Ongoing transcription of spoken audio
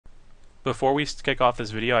Before we kick off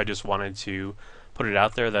this video, I just wanted to put it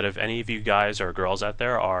out there that if any of you guys or girls out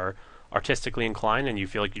there are artistically inclined and you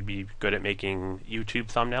feel like you'd be good at making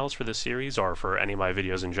YouTube thumbnails for this series or for any of my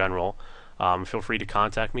videos in general, feel free to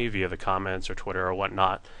contact me via the comments or Twitter or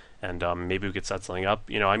whatnot, and maybe we could set something up.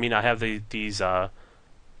 I have these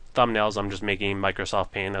thumbnails I'm just making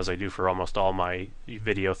Microsoft Paint as I do for almost all my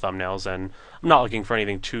video thumbnails, and I'm not looking for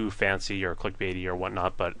anything too fancy or clickbaity or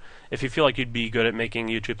whatnot, but if you feel like you'd be good at making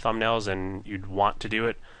YouTube thumbnails and you'd want to do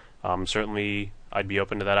it, certainly I'd be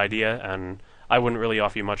open to that idea, and I wouldn't really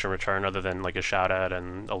offer you much in return other than like a shout out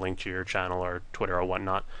and a link to your channel or Twitter or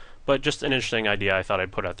whatnot, but just an interesting idea I thought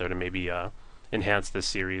I'd put out there to maybe enhance this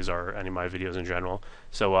series or any of my videos in general.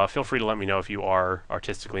 So feel free to let me know if you are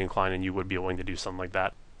artistically inclined and you would be willing to do something like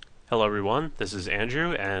that. Hello everyone, this is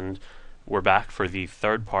Andrew, and we're back for the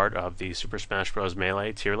third part of the Super Smash Bros.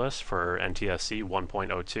 Melee tier list for NTSC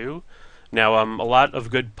 1.02. Now, a lot of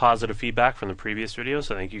good positive feedback from the previous video,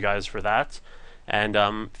 so thank you guys for that. And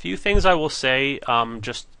a few things I will say,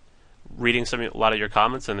 just reading a lot of your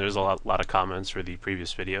comments, and there's a lot of comments for the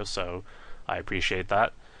previous video, so I appreciate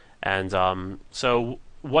that. And so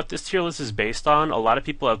what this tier list is based on, a lot of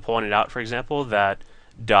people have pointed out, for example, that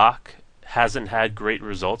Doc hasn't had great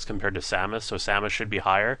results compared to Samus, so Samus should be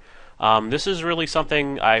higher. This is really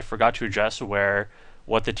something I forgot to address, where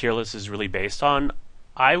what the tier list is really based on.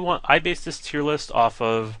 I base this tier list off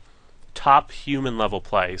of top human level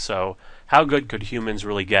play, so how good could humans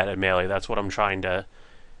really get at Melee? That's what I'm trying to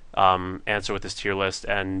answer with this tier list,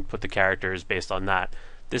 and put the characters based on that.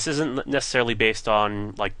 This isn't necessarily based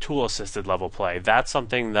on like tool assisted level play. That's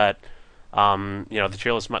something that the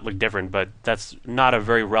tier list might look different, but that's not a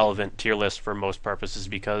very relevant tier list for most purposes,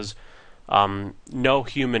 because no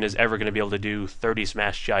human is ever going to be able to do 30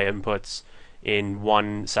 Smash GI inputs in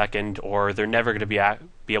 1 second, or they're never going to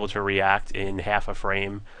be able to react in half a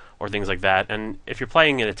frame, or things like that. And if you're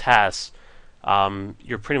playing in a TAS,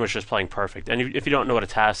 you're pretty much just playing perfect. And if you don't know what a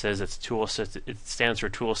TAS is, it's tool assisted. It stands for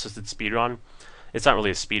tool assisted speedrun. It's not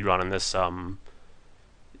really a speedrun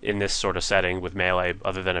in this sort of setting with Melee,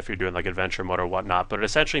 other than if you're doing like adventure mode or whatnot. But it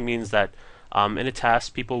essentially means that in a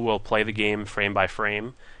task, people will play the game frame by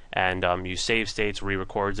frame, and use save states,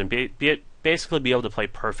 re-records, and basically be able to play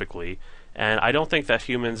perfectly. And I don't think that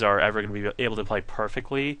humans are ever going to be able to play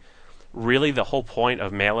perfectly. Really, the whole point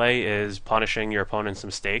of Melee is punishing your opponent's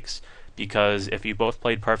mistakes, because if you both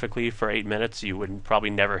played perfectly for 8 minutes, you would probably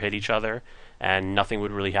never hit each other, and nothing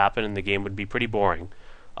would really happen, and the game would be pretty boring.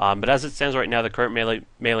 But as it stands right now, the current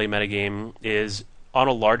Melee metagame is, on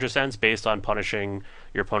a larger sense, based on punishing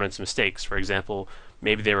your opponent's mistakes. For example,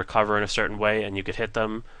 maybe they recover in a certain way and you could hit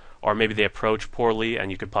them, or maybe they approach poorly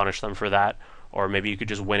and you could punish them for that, or maybe you could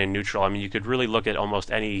just win in neutral. I mean, you could really look at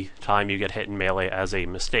almost any time you get hit in Melee as a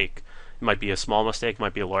mistake. It might be a small mistake, it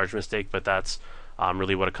might be a large mistake, but that's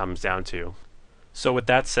really what it comes down to. So with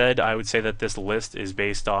that said, I would say that this list is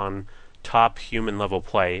based on top human level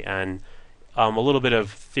play, and a little bit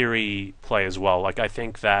of theory play as well. Like, I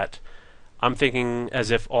think that I'm thinking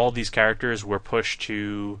as if all these characters were pushed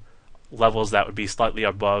to levels that would be slightly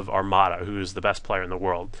above Armada, who's the best player in the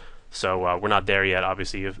world. So we're not there yet,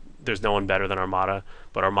 obviously. There's no one better than Armada,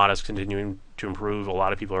 but Armada's continuing to improve. A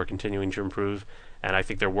lot of people are continuing to improve, and I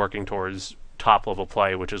think they're working towards top level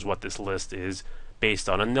play, which is what this list is based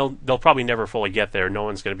on. And they'll probably never fully get there. No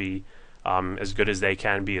one's going to be as good as they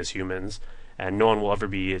can be as humans, and no one will ever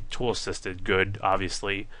be tool-assisted good,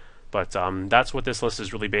 obviously. But that's what this list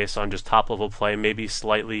is really based on, just top-level play, maybe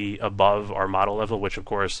slightly above Armada level, which, of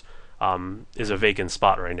course, is a vacant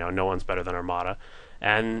spot right now. No one's better than Armada.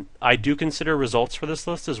 And I do consider results for this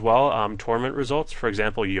list as well, tournament results. For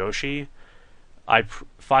example, Yoshi.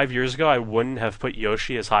 5 years ago, I wouldn't have put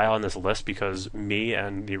Yoshi as high on this list, because me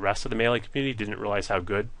and the rest of the Melee community didn't realize how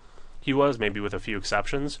good he was, maybe with a few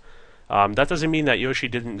exceptions. That doesn't mean that Yoshi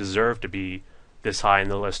didn't deserve to be this high in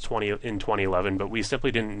the list in 2011, but we simply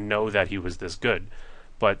didn't know that he was this good.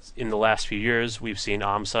 But in the last few years, we've seen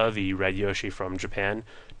Amsa, the red Yoshi from Japan,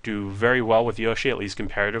 do very well with Yoshi, at least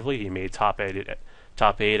comparatively. He made top 8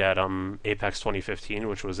 at Apex 2015,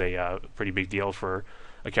 which was a pretty big deal for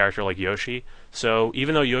a character like Yoshi. So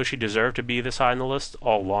even though Yoshi deserved to be this high in the list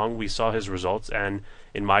all along, we saw his results, and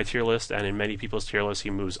in my tier list and in many people's tier lists, he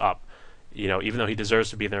moves up. Even though he deserves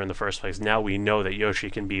to be there in the first place, now we know that Yoshi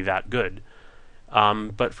can be that good.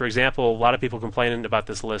 But for example, a lot of people complaining about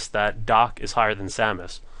this list that Doc is higher than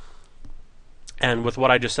Samus. And with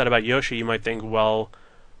what I just said about Yoshi, you might think, well,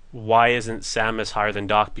 why isn't Samus higher than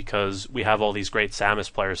Doc? Because we have all these great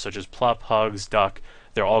Samus players, such as Plup, Hugs, Duck.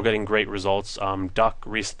 They're all getting great results. Duck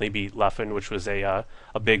recently beat Leffen, which was a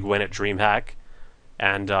big win at DreamHack.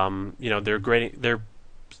 And they're great. They're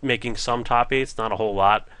making some top 8s, not a whole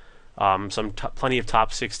lot. Plenty of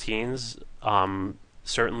top 16s.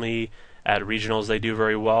 Certainly at regionals they do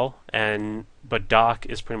very well, but Doc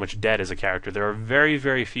is pretty much dead as a character. There are very,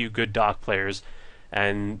 very few good Doc players,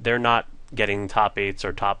 and they're not getting top 8s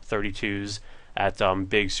or top 32s at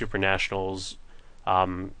big super nationals,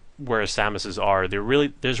 whereas Samus's are.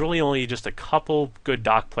 There's really only just a couple good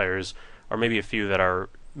Doc players, or maybe a few that are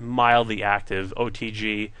mildly active.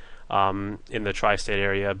 OTG in the tri-state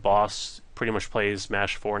area. Boss pretty much plays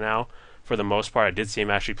Smash 4 now. For the most part, I did see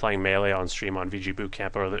him actually playing Melee on stream on VG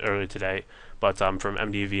Bootcamp earlier today. But from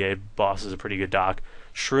MDVA, Boss is a pretty good Doc.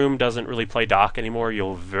 Shroom doesn't really play Doc anymore.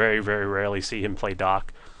 You'll very, very rarely see him play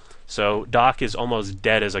Doc. So Doc is almost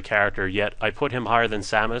dead as a character, yet I put him higher than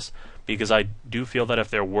Samus because I do feel that if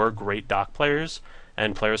there were great Doc players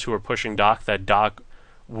and players who were pushing Doc, that Doc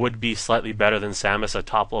would be slightly better than Samus at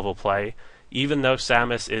top level play. Even though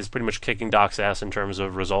Samus is pretty much kicking Doc's ass in terms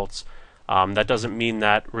of results, that doesn't mean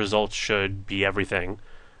that results should be everything.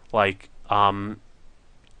 Like in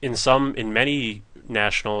many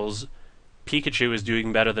nationals, Pikachu is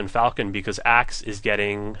doing better than Falcon because Axe is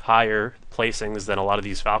getting higher placings than a lot of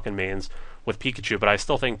these Falcon mains with Pikachu. But I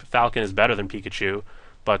still think Falcon is better than Pikachu.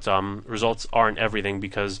 But results aren't everything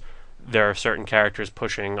because there are certain characters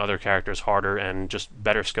pushing other characters harder and just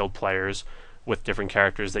better skilled players with different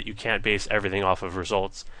characters that you can't base everything off of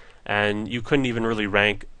results. And you couldn't even really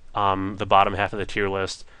rank the bottom half of the tier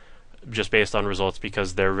list just based on results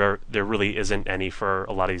because there really isn't any for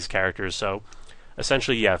a lot of these characters. So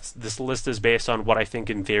essentially, yes, this list is based on what I think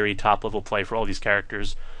in theory top level play for all these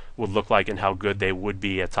characters would look like and how good they would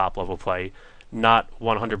be at top level play, not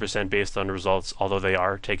 100% based on results, although they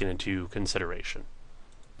are taken into consideration.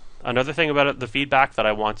 Another thing about the feedback that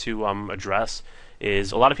I want to address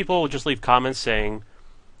is a lot of people will just leave comments saying,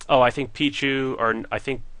 oh, I think Pichu or I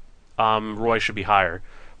think Roy should be higher.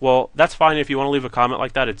 Well, that's fine if you want to leave a comment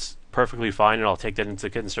like that. It's perfectly fine, and I'll take that into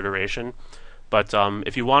consideration. But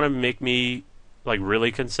if you want to make me like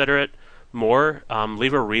really consider it more,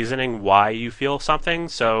 leave a reasoning why you feel something.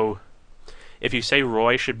 So if you say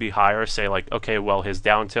Roy should be higher, say like, okay, well, his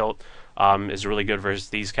down tilt is really good versus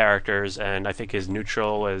these characters, and I think his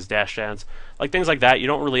neutral is dash dance, like things like that. You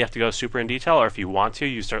don't really have to go super in detail, or if you want to,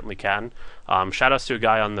 you certainly can. Shout outs to a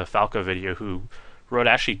guy on the Falco video who wrote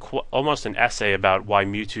actually almost an essay about why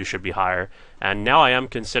Mewtwo should be higher, and now I am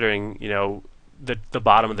considering, the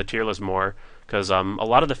bottom of the tier list more, because a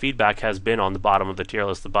lot of the feedback has been on the bottom of the tier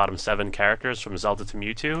list, the bottom 7 characters from Zelda to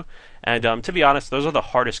Mewtwo, and to be honest, those are the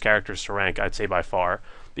hardest characters to rank, I'd say by far,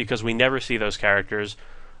 because we never see those characters.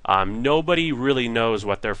 Nobody really knows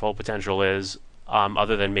what their full potential is,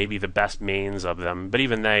 other than maybe the best mains of them, but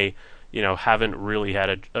even they, haven't really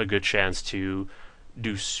had a good chance to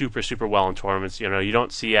do super, super well in tournaments. You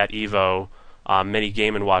don't see at EVO many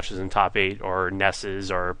Game & Watches in top 8 or Nesses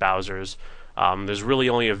or Bowsers. There's really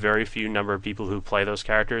only a very few number of people who play those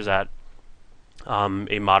characters at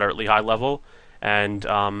a moderately high level, and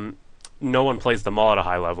no one plays them all at a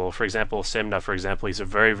high level. For example, Simna, he's a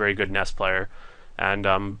very, very good Ness player, and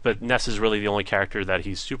but Ness is really the only character that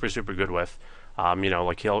he's super, super good with.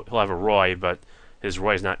 Like he'll have a Roy, but his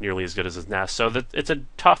Roy is not nearly as good as his Ness. So it's a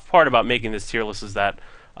tough part about making this tier list is that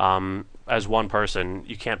as one person,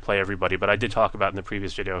 you can't play everybody. But I did talk about in the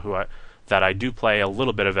previous video that I do play a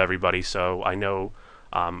little bit of everybody, so I know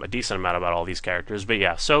a decent amount about all these characters. But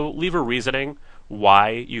yeah, so leave a reasoning why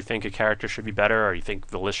you think a character should be better or you think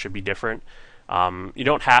the list should be different. You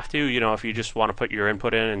don't have to, if you just want to put your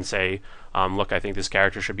input in and say, look, I think this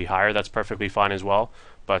character should be higher, that's perfectly fine as well.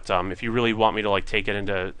 But if you really want me to take it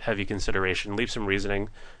into heavy consideration, leave some reasoning,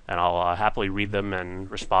 and I'll happily read them and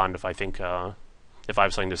respond if I think if I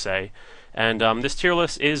have something to say. And this tier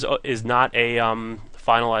list is not a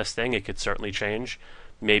finalized thing. It could certainly change.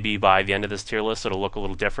 Maybe by the end of this tier list, it'll look a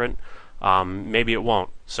little different. Maybe it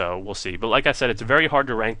won't. So we'll see. But like I said, it's very hard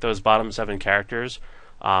to rank those bottom 7 characters.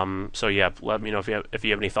 So yeah, let me know if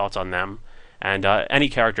you have any thoughts on them. And any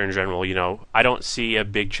character in general, I don't see a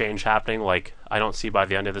big change happening. Like, I don't see by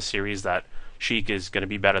the end of the series that Sheik is going to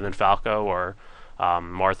be better than Falco or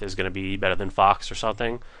Marth is going to be better than Fox or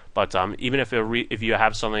something. But even if you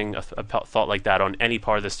have something, a thought like that on any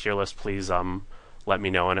part of this tier list, please let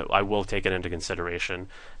me know, and I will take it into consideration.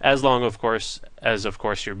 As long, of course,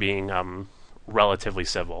 you're being relatively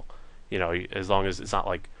civil. As long as it's not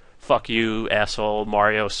like, fuck you, asshole,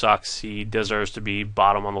 Mario sucks, he deserves to be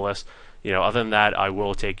bottom on the list. Other than that, I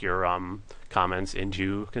will take your comments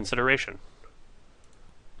into consideration.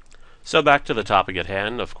 So back to the topic at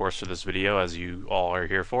hand, of course, for this video, as you all are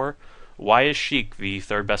here for. Why is Sheik the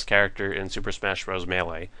 3rd best character in Super Smash Bros.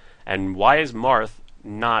 Melee? And why is Marth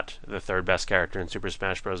not the third best character in Super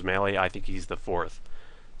Smash Bros. Melee. I think he's the fourth.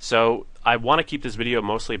 So I want to keep this video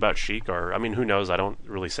mostly about Sheik, or I mean, who knows? I don't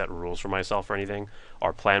really set rules for myself or anything,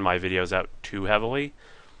 or plan my videos out too heavily.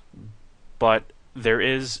 But there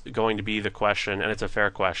is going to be the question, and it's a fair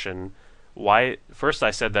question. Why? First, I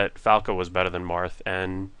said that Falco was better than Marth,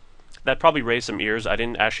 and that probably raised some ears. I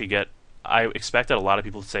didn't actually get. I expected a lot of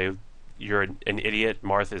people to say you're an idiot.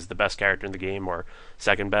 Marth is the best character in the game, or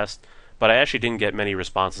second best. But I actually didn't get many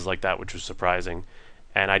responses like that, which was surprising.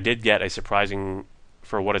 And I did get a surprising,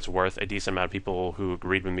 for what it's worth, a decent amount of people who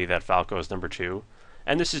agreed with me that Falco is number 2.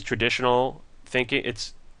 And this is traditional thinking.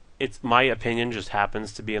 It's my opinion just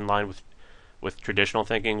happens to be in line with traditional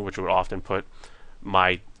thinking, which would often put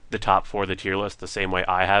the top 4 of the tier list the same way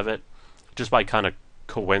I have it, just by kind of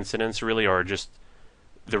coincidence, really, or just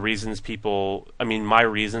the reasons people. I mean, my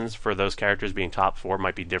reasons for those characters being top 4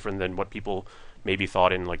 might be different than what people maybe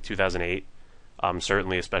thought in like 2008.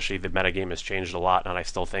 Certainly, especially the metagame has changed a lot, and I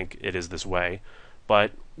still think it is this way.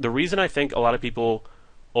 But the reason I think a lot of people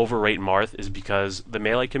overrate Marth is because the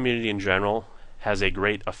Melee community in general has a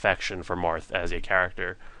great affection for Marth as a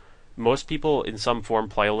character. Most people in some form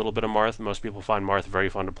play a little bit of Marth. Most people find Marth very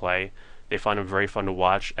fun to play. They find him very fun to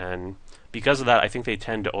watch, and because of that, I think they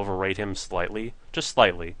tend to overrate him slightly, just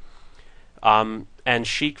slightly. And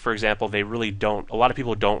Sheik, for example, they really don't. A lot of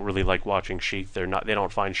people don't really like watching Sheik. They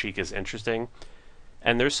don't find Sheik as interesting.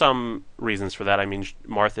 And there's some reasons for that. I mean,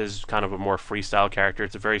 Marth is kind of a more freestyle character.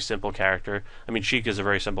 It's a very simple character. I mean, Sheik is a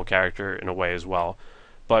very simple character in a way as well.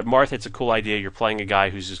 But Marth, it's a cool idea. You're playing a guy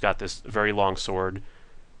who's just got this very long sword,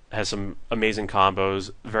 has some amazing combos,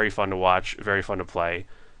 very fun to watch, very fun to play.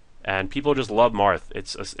 And people just love Marth.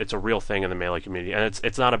 It's a real thing in the Melee community. And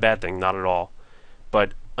it's not a bad thing, not at all.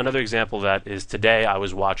 But another example of that is today I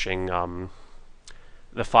was watching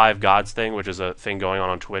the Five Gods thing, which is a thing going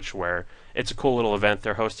on Twitch where it's a cool little event.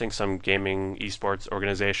 They're hosting, some gaming esports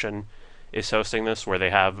organization is hosting this, where they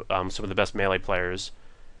have some of the best Melee players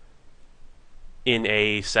in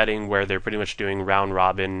a setting where they're pretty much doing round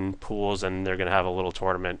robin pools, and they're going to have a little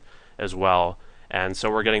tournament as well. And so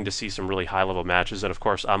we're getting to see some really high level matches. And of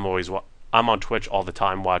course, I'm on Twitch all the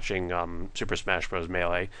time watching Super Smash Bros.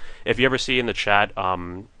 Melee. If you ever see in the chat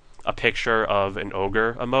a picture of an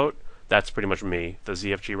ogre emote, that's pretty much me. The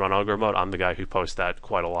ZFG Run Ogre emote, I'm the guy who posts that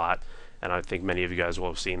quite a lot, and I think many of you guys will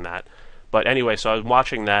have seen that. But anyway, so I was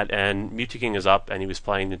watching that, and Mewtwo is up, and he was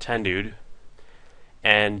playing Nintendude.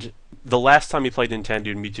 And the last time he played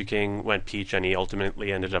Nintendude, Mewtwo went Peach, and he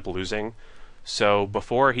ultimately ended up losing. So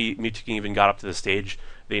before Mewtwo even got up to the stage,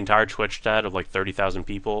 the entire Twitch chat of like 30,000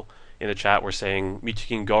 people in the chat were saying,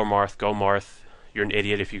 Mewtwo, go Marth, you're an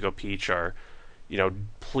idiot if you go Peach, or, you know,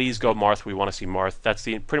 please go Marth, we want to see Marth. That's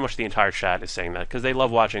pretty much the entire chat is saying that, because they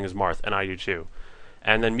love watching his Marth, and I do too.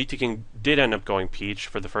 And then Mewtwo did end up going Peach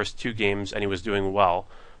for the first 2 games, and he was doing well,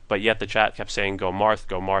 but yet the chat kept saying, go Marth,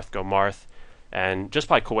 go Marth, go Marth. And just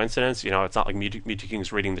by coincidence, you know, it's not like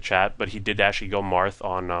Mewtwo reading the chat, but he did actually go Marth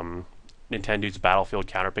on Nintendo's Battlefield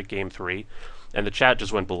Counterpick Game 3, and the chat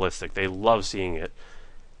just went ballistic. They love seeing it.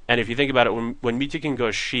 And if you think about it, when Mewtwo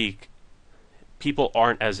goes Sheik, people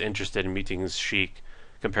aren't as interested in Mewtwo's Sheik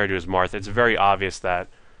compared to his Marth. It's very obvious that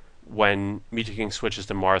when Mewtwo switches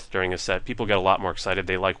to Marth during a set, people get a lot more excited.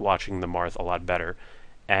 They like watching the Marth a lot better.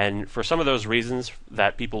 And for some of those reasons,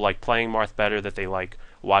 that people like playing Marth better, that they like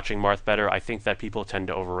watching Marth better, I think that people tend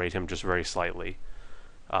to overrate him just very slightly.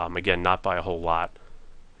 Again, not by a whole lot.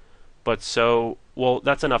 But so, well,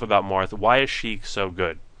 that's enough about Marth. Why is Sheik so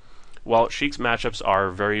good? Well, Sheik's matchups are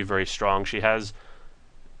very, very strong. She has...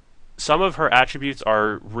 Some of her attributes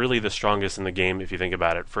are really the strongest in the game, if you think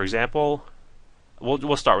about it. For example,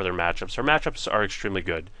 we'll start with her matchups. Her matchups are extremely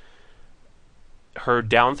good. Her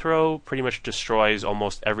down throw pretty much destroys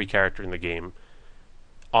almost every character in the game.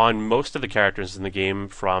 On most of the characters in the game,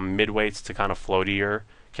 from midweights to kind of floatier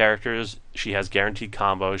characters, she has guaranteed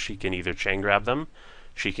combos. She can either chain grab them,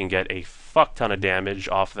 she can get a fuck ton of damage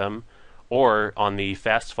off them, or on the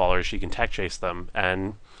fast fallers, she can tech chase them.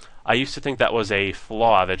 And I used to think that was a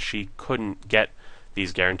flaw, that she couldn't get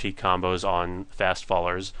these guaranteed combos on fast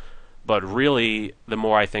fallers. But really, the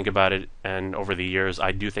more I think about it, and over the years,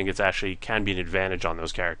 I do think it's actually can be an advantage on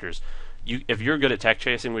those characters. If you're good at tech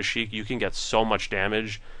chasing with Sheik, you can get so much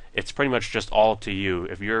damage. It's pretty much just all up to you.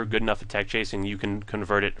 If you're good enough at tech chasing, you can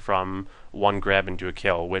convert it from one grab into a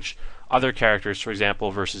kill, which other characters, for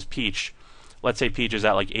example, versus Peach, let's say Peach is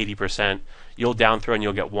at like 80%, you'll down throw and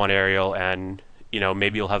you'll get one aerial, and you know,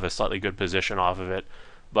 maybe you'll have a slightly good position off of it,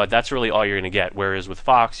 but that's really all you're going to get. Whereas with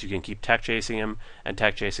Fox, you can keep tech chasing him, and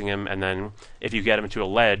then if you get him to a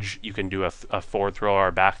ledge, you can do a forward throw or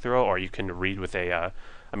a back throw, or you can read with a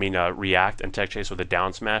react and tech chase with a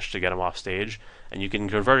down smash to get him off stage, and you can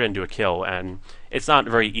convert it into a kill. And it's not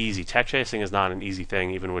very easy. Tech chasing is not an easy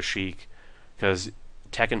thing, even with Sheik, because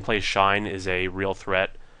Tekken plays Shine is a real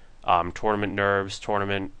threat. Tournament nerves,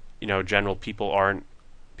 general people are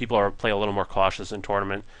play a little more cautious in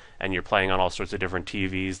tournament, and you're playing on all sorts of different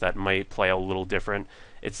TVs that might play a little different.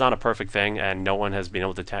 It's not a perfect thing, and no one has been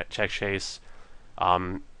able to tech chase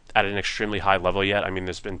at an extremely high level yet.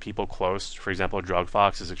 There's been people close. For example, Drug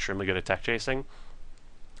Fox is extremely good at tech chasing,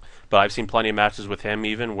 but I've seen plenty of matches with him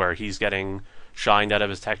even where he's getting shined out of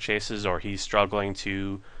his tech chases, or he's struggling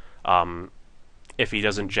to, if he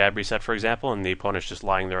doesn't jab reset, for example, and the opponent's just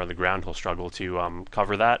lying there on the ground, he'll struggle to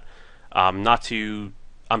cover that.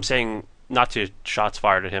 I'm saying not to shots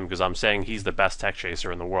fired at him, because I'm saying he's the best tech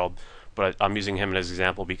chaser in the world, but I'm using him as an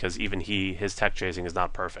example because even his tech chasing is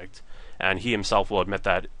not perfect, and he himself will admit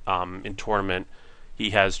that in tournament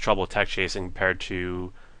he has trouble tech chasing compared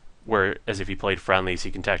to whereas if he played friendlies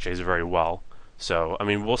he can tech chase very well. So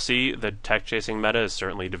we'll see. The tech chasing meta is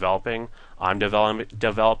certainly developing. I'm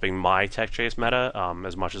developing my tech chase meta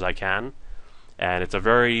as much as I can, and it's a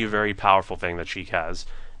very, very powerful thing that Sheik has.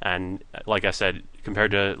 And like I said, compared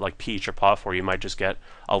to like Peach or Puff, where you might just get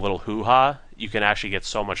a little hoo-ha, you can actually get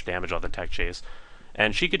so much damage on the tech chase.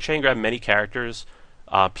 And she could chain grab many characters.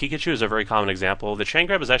 Pikachu is a very common example. The chain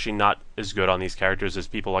grab is actually not as good on these characters as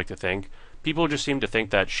people like to think. People just seem to think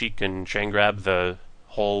that she can chain grab the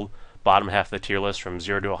whole bottom half of the tier list from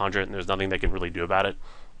 0 to 100, and there's nothing they can really do about it.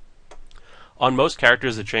 On most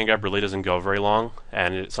characters, the chain grab really doesn't go very long,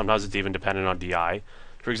 and sometimes it's even dependent on DI.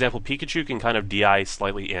 For example, Pikachu can kind of DI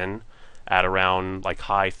slightly in at around like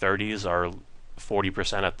high 30s or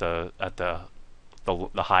 40% at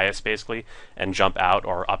the highest basically, and jump out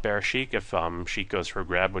or up air Sheik if Sheik goes for a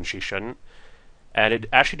grab when she shouldn't. And it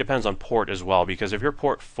actually depends on port as well, because if you're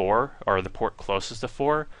port 4 or the port closest to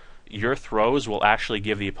 4, your throws will actually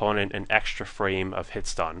give the opponent an extra frame of hit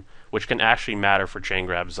stun, which can actually matter for chain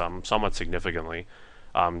grabs somewhat significantly.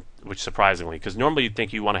 Which surprisingly, because normally you'd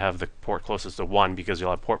think you want to have the port closest to 1 because you'll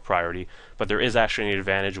have port priority, but there is actually an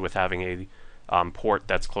advantage with having a port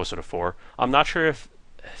that's closer to 4. I'm not sure if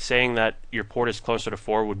saying that your port is closer to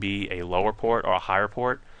 4 would be a lower port or a higher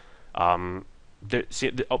port.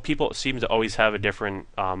 People seem to always have a different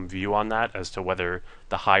view on that as to whether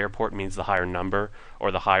the higher port means the higher number,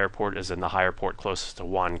 or the higher port is in the higher port closest to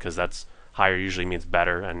 1, because that's higher usually means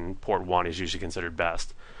better, and port 1 is usually considered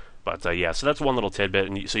best. But yeah, so that's one little tidbit,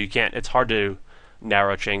 and so you can't. It's hard to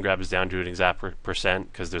narrow chain grabs down to an exact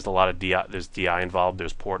percent because there's a lot of DI. There's DI involved.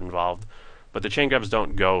 There's port involved, but the chain grabs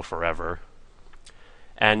don't go forever.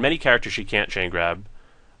 And many characters she can't chain grab.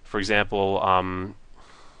 For example,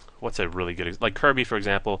 what's a really good like Kirby, for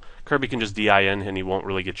example. Kirby can just DI in and he won't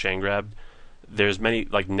really get chain grabbed. There's many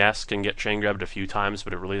like Ness can get chain grabbed a few times,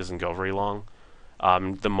 but it really doesn't go very long.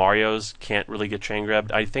 The Marios can't really get chain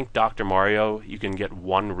grabbed. I think Dr. Mario, you can get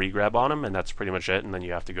one regrab on him, and that's pretty much it, and then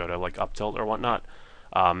you have to go to like up tilt or whatnot.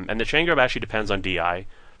 And the chain grab actually depends on DI.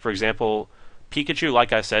 For example, Pikachu,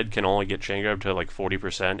 like I said, can only get chain grab to like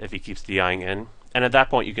 40% if he keeps DIing in. And at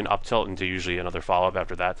that point, you can up tilt into usually another follow-up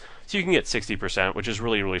after that. So you can get 60%, which is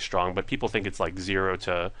really, really strong, but people think it's like 0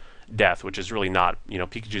 to death, which is really not.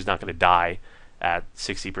 Pikachu's not going to die at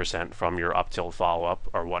 60% from your up tilt follow-up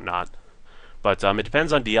or whatnot. But it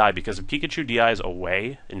depends on DI, because if Pikachu DIs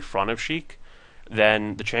away in front of Sheik,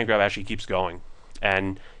 then the chain grab actually keeps going.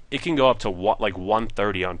 And it can go up to like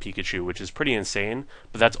 130 on Pikachu, which is pretty insane,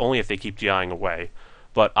 but that's only if they keep DIing away.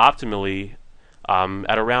 But optimally,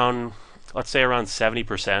 at around, let's say around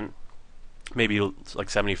 70%, maybe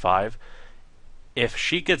like 75, if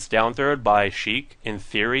Sheik gets down throwed by Sheik, in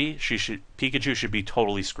theory, Pikachu should be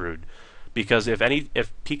totally screwed. Because if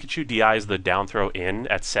Pikachu DIs the down throw in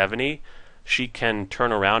at 70, she can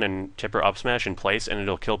turn around and tip her up smash in place, and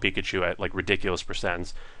it'll kill Pikachu at like ridiculous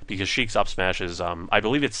percents, because Sheik's up smash is, I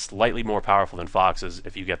believe it's slightly more powerful than Fox's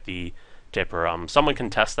if you get the tipper. Someone can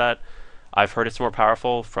test that. I've heard it's more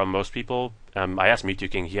powerful from most people. I asked Mewtwo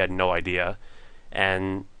King, he had no idea,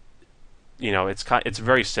 and it's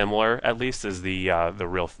very similar, at least, as the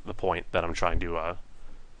point that I'm trying to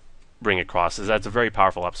bring across, is that's a very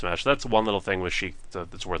powerful up smash. That's one little thing with Sheik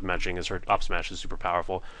that's worth mentioning, is her up smash is super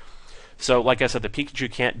powerful. So, like I said, the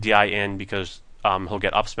Pikachu can't DI in because he'll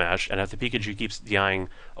get up smash, and if the Pikachu keeps DIing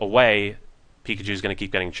away, Pikachu's going to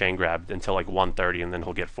keep getting chain grabbed until like 130, and then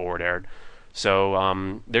he'll get forward aired.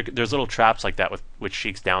 So there's little traps like that with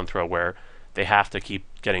Sheik's down throw where they have to keep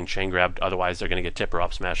getting chain grabbed, otherwise they're going to get tipper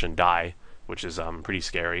up smash and die, which is pretty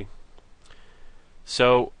scary.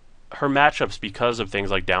 So her matchups, because of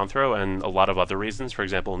things like down throw and a lot of other reasons, for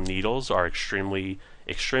example, needles are extremely,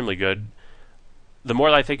 extremely good. The more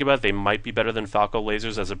that I think about it, they might be better than Falco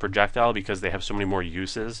lasers as a projectile because they have so many more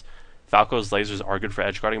uses. Falco's lasers are good for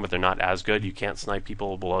edge guarding, but they're not as good. You can't snipe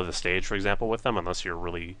people below the stage, for example, with them unless you're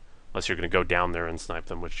going to go down there and snipe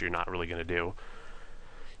them, which you're not really going to do.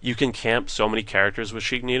 You can camp so many characters with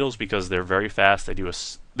Sheik needles because they're very fast. They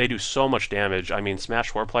do so much damage. I mean, Smash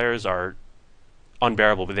 4 players are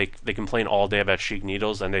unbearable, but they complain all day about Sheik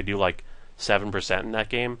needles, and they do like 7% in that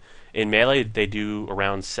game. In Melee, they do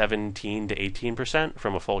around 17 to 18%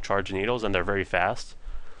 from a full charge of needles, and they're very fast.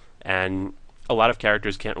 And a lot of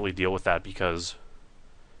characters can't really deal with that because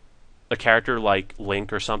a character like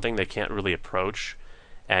Link or something they can't really approach,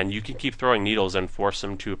 and you can keep throwing needles and force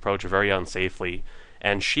them to approach very unsafely.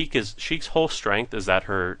 And Sheik's whole strength is that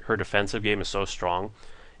her defensive game is so strong.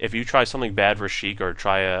 If you try something bad for Sheik or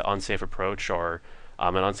try an unsafe approach or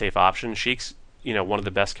an unsafe option, Sheik's one of the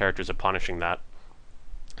best characters at punishing that.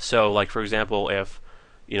 So, like for example, if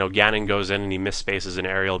Ganon goes in and he misspaces an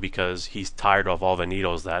aerial because he's tired of all the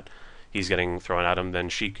needles that he's getting thrown at him, then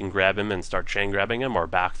Sheik can grab him and start chain grabbing him or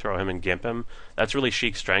back throw him and gimp him. That's really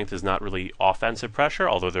Sheik's strength, is not really offensive pressure,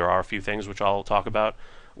 although there are a few things which I'll talk about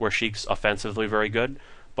where Sheik's offensively very good,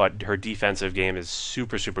 but her defensive game is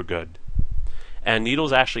super, super good. And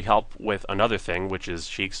needles actually help with another thing, which is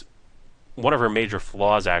Sheik's one of her major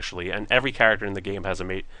flaws actually, and every character in the game has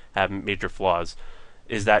have major flaws,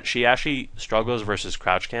 is that she actually struggles versus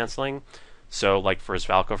crouch canceling. So, like for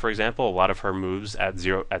Falco, for example, a lot of her moves at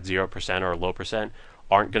 0% or low percent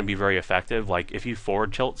aren't going to be very effective. Like if you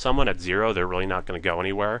forward tilt someone at 0, they're really not going to go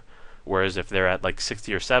anywhere. Whereas if they're at like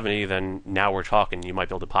 60 or 70, then now we're talking. You might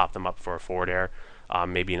be able to pop them up for a forward air,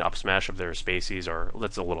 maybe an up smash if they're spacies, or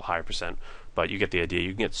that's a little higher percent. But you get the idea. You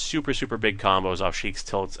can get super, super big combos off Sheik's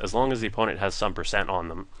tilts as long as the opponent has some percent on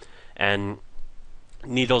them. And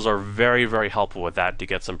needles are very, very helpful with that to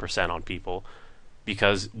get some percent on people.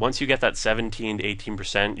 Because once you get that 17 to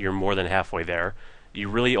 18%, you're more than halfway there. You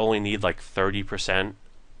really only need like 30%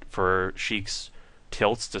 for Sheik's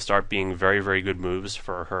tilts to start being very, very good moves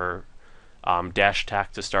for her dash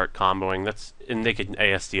attack to start comboing. And they can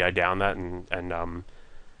ASDI down that and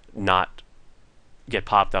not get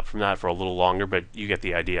popped up from that for a little longer, but you get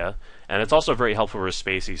the idea. And it's also very helpful for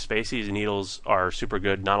spacies. Spacies and needles are super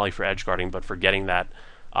good not only for edge guarding, but for getting that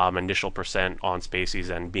initial percent on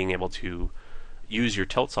spacies and being able to use your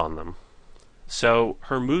tilts on them. So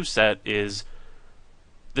her moveset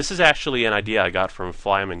this is actually an idea I got from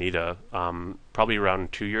Fly Manita probably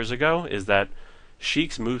around 2 years ago, is that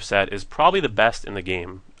Sheik's moveset is probably the best in the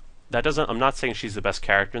game. I'm not saying she's the best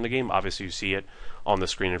character in the game. Obviously you see it on the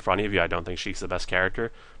screen in front of you. I don't think Sheik's the best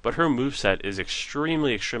character, but her moveset is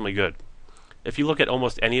extremely, extremely good. If you look at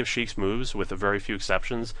almost any of Sheik's moves, with a very few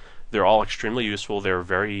exceptions, they're all extremely useful. They're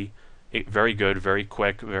very, very good, very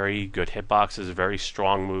quick, very good hitboxes, very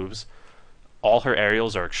strong moves. All her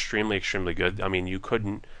aerials are extremely, extremely good. I mean,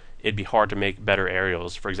 it'd be hard to make better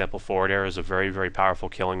aerials. For example, forward air is a very, very powerful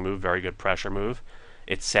killing move, very good pressure move.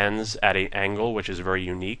 It sends at an angle which is very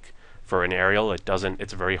unique for an aerial.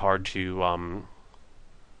 It's very hard to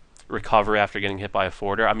recover after getting hit by a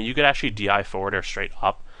forward air. I mean, you could actually DI forward air straight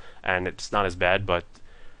up, and it's not as bad, but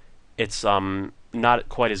it's not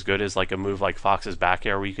quite as good as like a move like Fox's back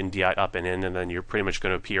air, where you can DI up and in, and then you're pretty much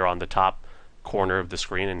going to appear on the top corner of the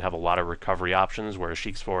screen and have a lot of recovery options, whereas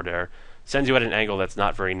Sheik's forward air sends you at an angle that's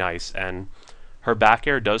not very nice. And her back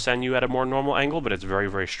air does send you at a more normal angle, but it's very,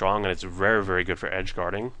 very strong, and it's very, very good for edge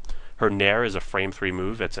guarding. Her Nair is a frame 3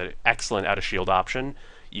 move. It's an excellent out of shield option.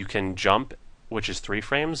 You can jump, which is 3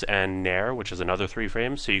 frames, and Nair, which is another 3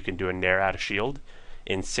 frames, so you can do a Nair out of shield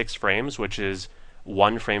in 6 frames, which is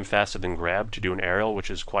 1 frame faster than grab to do an aerial, which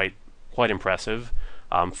is quite impressive.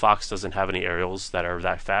 Fox doesn't have any aerials that are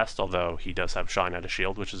that fast, although he does have Shine out of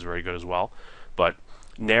shield, which is very good as well. But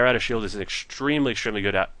Nair out of shield is an extremely, extremely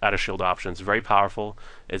good out of shield option. It's very powerful.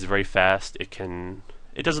 It's very fast.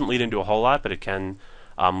 It doesn't lead into a whole lot, but it can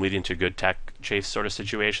lead into good tech chase sort of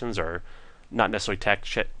situations, or not necessarily tech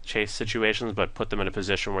chase situations, but put them in a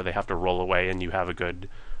position where they have to roll away and you have a good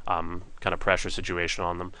kind of pressure situation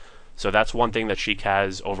on them. So that's one thing that Sheik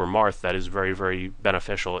has over Marth that is very, very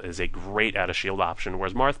beneficial, is a great out of shield option,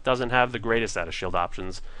 whereas Marth doesn't have the greatest out of shield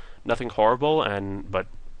options. Nothing horrible, but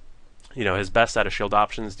his best out of shield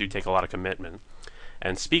options do take a lot of commitment.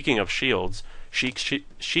 And speaking of shields,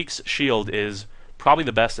 Sheik's shield is probably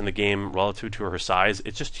the best in the game relative to her size.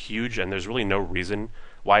 It's just huge, and there's really no reason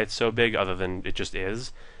why it's so big other than it just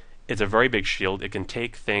is. It's a very big shield. It can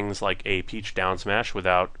take things like a Peach down smash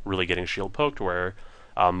without really getting shield poked, where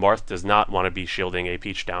Marth does not want to be shielding a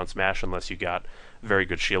Peach down smash unless you got very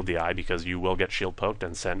good shield DI, because you will get shield poked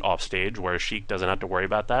and sent off stage, whereas Sheik doesn't have to worry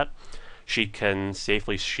about that. she can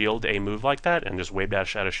safely shield a move like that and just wave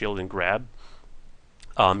dash out of shield and grab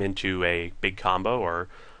into a big combo or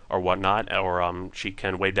whatnot, or she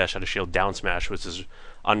can wave dash out of shield down smash, which is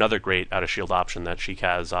another great out of shield option that Sheik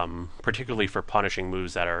has, particularly for punishing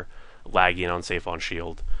moves that are laggy and unsafe on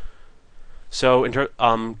shield. So,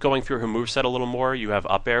 going through her moveset a little more, you have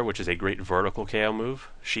up air, which is a great vertical KO move.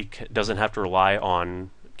 She doesn't have to rely on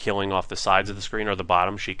killing off the sides of the screen or the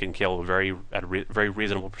bottom. She can kill at very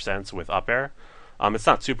reasonable percents with up air. It's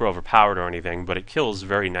not super overpowered or anything, but it kills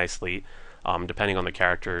very nicely, depending on the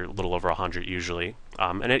character, a little over 100 usually.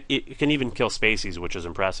 And it can even kill spacies, which is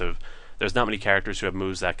impressive. There's not many characters who have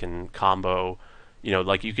moves that can combo.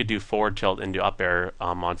 Like you could do forward tilt into up air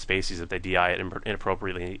on spacies if they DI it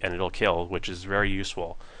inappropriately, and it'll kill, which is very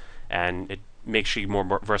useful. And it makes she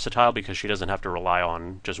more versatile because she doesn't have to rely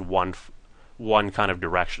on just one kind of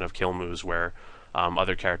direction of kill moves where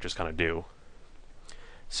other characters kind of do.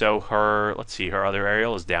 So her other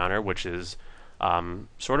aerial is downer, which is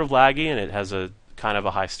sort of laggy, and it has a kind of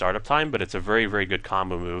a high startup time, but it's a very, very good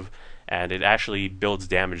combo move, and it actually builds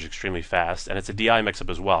damage extremely fast, and it's a DI mix-up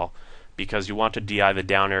as well, because you want to DI the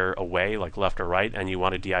downer away, like left or right, and you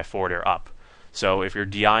want to DI forward air up. So if you're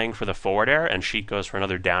DIing for the forward air and Sheik goes for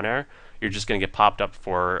another down air, you're just going to get popped up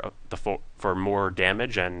for more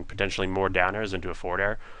damage and potentially more down airs into a forward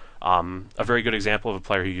air. A very good example of a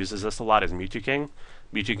player who uses this a lot is Mewtwo King.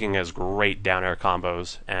 Mewtwo King has great down air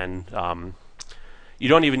combos, and you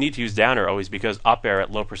don't even need to use down air always, because up air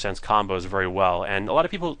at low percents combos very well. And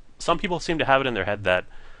some people seem to have it in their head that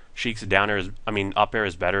Sheik's up air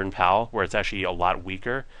is better in PAL, where it's actually a lot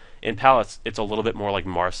weaker. In PAL, it's a little bit more like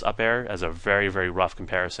Marth's up air as a very, very rough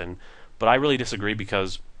comparison. But I really disagree,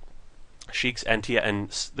 because Sheik's NT, and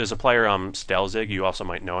there's a player, Stelzig, you also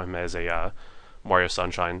might know him as a Mario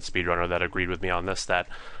Sunshine speedrunner, that agreed with me on this, that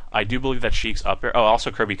I do believe that Sheik's up air,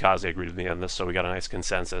 also Kirby Kaze agreed with me on this, so we got a nice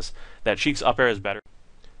consensus, that Sheik's up air is better.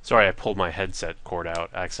 Sorry, I pulled my headset cord out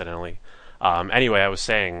accidentally. Anyway, I was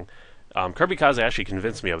saying, Kirby Kaze actually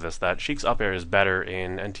convinced me of this, that Sheik's up air is better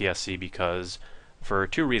in NTSC because for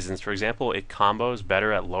two reasons. For example, it combos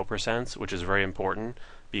better at low percents, which is very important,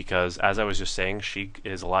 because as I was just saying, Sheik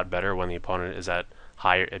is a lot better when the opponent is at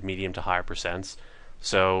medium to higher percents.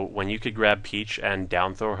 So when you could grab Peach and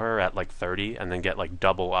down throw her at like 30 and then get like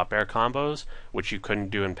double up air combos, which you couldn't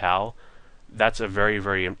do in PAL, that's a very,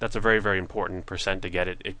 very important percent to get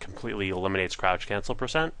it. It completely eliminates crouch cancel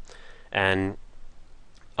percent. And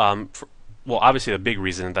obviously the big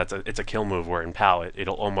reason it's a kill move, where in PAL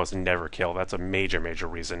it'll almost never kill. That's a major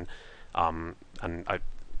reason,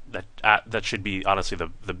 that should be honestly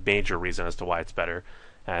the major reason as to why it's better.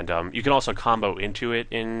 And you can also combo into it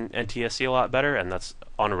in NTSC a lot better, and that's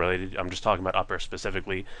unrelated. I'm just talking about up air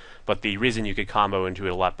specifically. But the reason you could combo into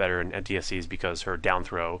it a lot better in NTSC is because her down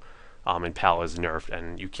throw in PAL is nerfed,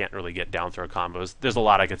 and you can't really get down throw combos. There's a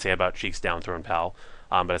lot I could say about Sheik's down throw in PAL,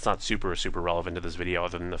 but it's not super relevant to this video,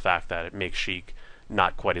 other than the fact that it makes Sheik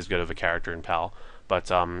not quite as good of a character in PAL.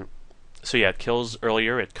 But so yeah, it kills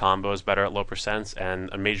earlier, it combos better at low percents,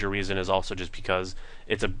 and a major reason is also just because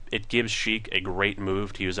it gives Sheik a great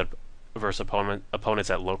move to use versus opponents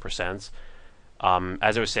at low percents.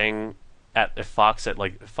 As I was saying, if Fox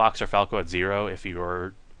or Falco at 0, if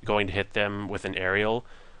you're going to hit them with an aerial,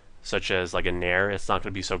 such as like a Nair, it's not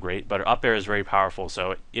going to be so great. But up air is very powerful,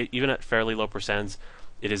 so even at fairly low percents,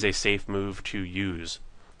 it is a safe move to use.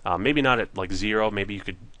 Maybe not at like 0, maybe you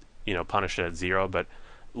could punish it at 0, but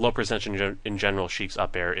low percentage in general, Sheik's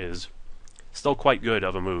up air is still quite good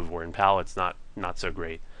of a move, where in PAL it's not so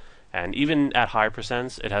great. And even at higher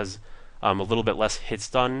percents, it has a little bit less hit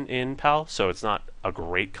stun in PAL, so it's not a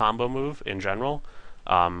great combo move in general.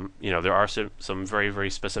 There are some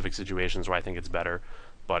very specific situations where I think it's better,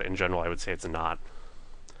 but in general I would say it's not.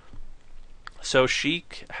 So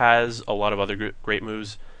Sheik has a lot of other great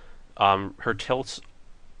moves. Her tilts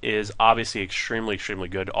is obviously extremely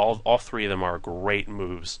good. All three of them are great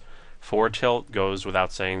moves. Forward tilt goes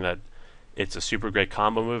without saying that it's a super great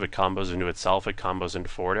combo move. It combos into itself, it combos into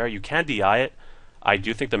forward air. You can DI it. I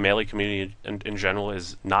do think the melee community in general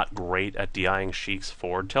is not great at DIing Sheik's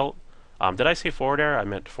forward tilt. Did I say forward air? I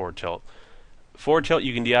meant forward tilt. Forward tilt,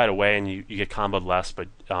 you can DI it away and you get comboed less, but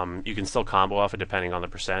you can still combo off it depending on the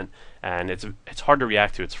percent. And it's hard to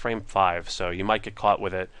react to. It's frame 5, so you might get caught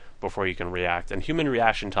with it before you can react. And human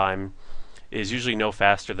reaction time is usually no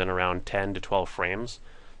faster than around 10 to 12 frames.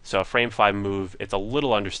 So a frame 5 move, it's a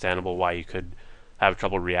little understandable why you could have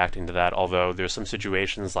trouble reacting to that, although there's some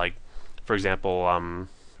situations like, for example,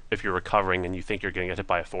 if you're recovering and you think you're going to get hit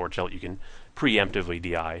by a forward tilt, you can preemptively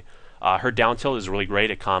DI. Her down tilt is really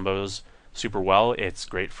great. It combos super well. It's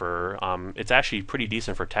great for it's actually pretty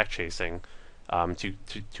decent for tech chasing.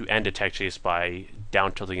 To end a tech chase by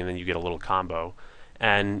down tilting and then you get a little combo,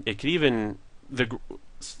 and it could even the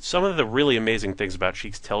some of the really amazing things about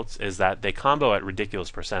Sheik's tilts is that they combo at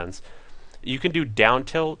ridiculous percents. You can do down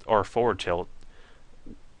tilt or forward tilt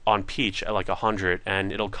on Peach at like 100,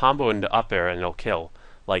 and it'll combo into up air and it'll kill.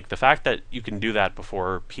 Like the fact that you can do that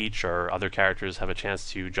before Peach or other characters have a chance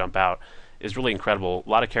to jump out is really incredible. A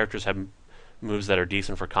lot of characters have moves that are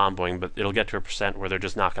decent for comboing, but it'll get to a percent where they're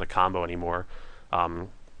just not going to combo anymore. Um,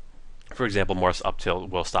 for example, Morse up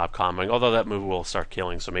tilt will stop comboing, although that move will start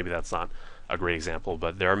killing, so maybe that's not a great example,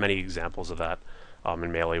 but there are many examples of that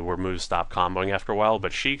in Melee where moves stop comboing after a while,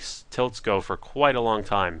 but Sheik's tilts go for quite a long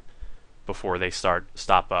time before they stop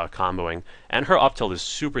comboing, and her up tilt is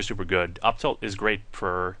super, super good. Up tilt is great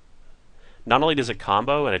for, not only does it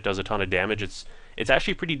combo and it does a ton of damage, it's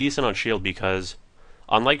actually pretty decent on shield because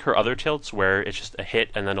unlike her other tilts where it's just a hit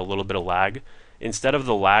and then a little bit of lag, instead of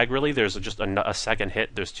the lag really there's just a second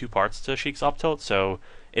hit. There's two parts to Sheik's up tilt, so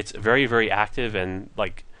it's very, very active, and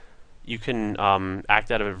like you can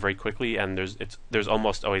act out of it very quickly, and there's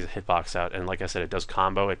almost always a hitbox out, and like I said, it does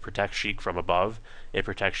combo. It protects Sheik from above, it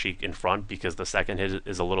protects Sheik in front because the second hit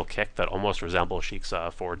is a little kick that almost resembles Sheik's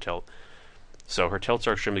forward tilt. So her tilts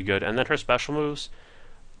are extremely good, and then her special moves,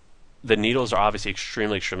 the needles are obviously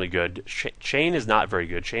extremely, extremely good. Chain is not very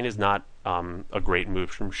good. Chain is not a great move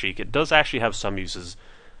from Sheik. It does actually have some uses.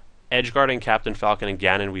 Edgeguarding Captain Falcon and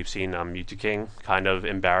Ganon, we've seen Mewtwo King kind of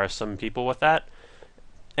embarrass some people with that.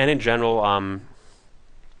 And in general,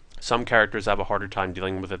 some characters have a harder time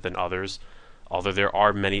dealing with it than others, although there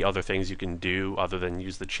are many other things you can do other than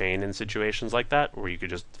use the chain in situations like that, where you could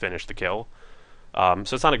just finish the kill.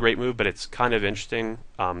 So it's not a great move, but it's kind of interesting,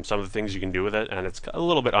 some of the things you can do with it, and it's a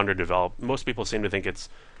little bit underdeveloped. Most people seem to think it's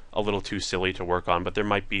a little too silly to work on, but there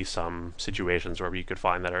might be some situations where you could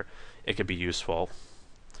find that it could be useful.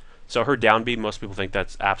 So her down B, most people think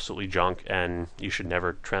that's absolutely junk, and you should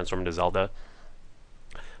never transform into Zelda.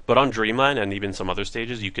 But on Dreamland and even some other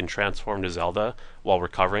stages, you can transform to Zelda while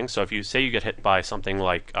recovering. So if you say you get hit by something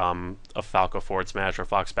like a Falco forward smash or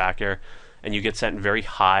Fox back air, and you get sent very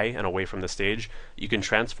high and away from the stage, you can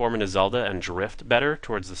transform into Zelda and drift better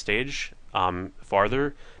towards the stage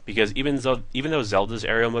farther, because even though Zelda's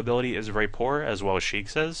aerial mobility is very poor, as well as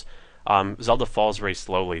Sheik's is, Zelda falls very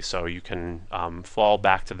slowly, so you can fall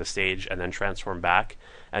back to the stage and then transform back,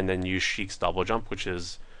 and then use Sheik's double jump, which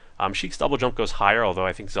is... Sheik's double jump goes higher, although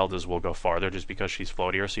I think Zelda's will go farther just because she's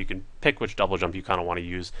floatier, so you can pick which double jump you kind of want to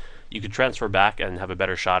use. You can transfer back and have a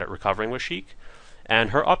better shot at recovering with Sheik.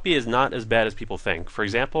 And her up B is not as bad as people think. For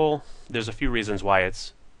example, there's a few reasons why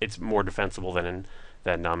it's more defensible than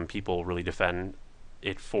people really defend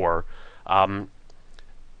it for.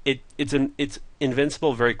 It's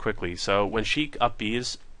invincible very quickly. So when Sheik up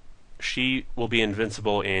Bs, she will be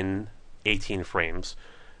invincible in 18 frames,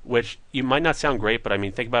 which you might not sound great, but I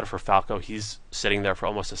mean, think about it for Falco. He's sitting there for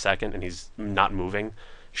almost a second and he's not moving.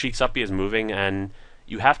 Sheik's up B is moving, and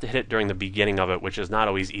you have to hit it during the beginning of it, which is not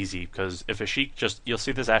always easy, because if a Sheik you'll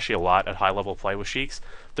see this actually a lot at high level play with Sheiks,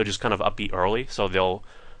 they'll just kind of up B early, so they'll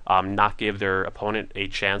not give their opponent a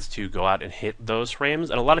chance to go out and hit those frames.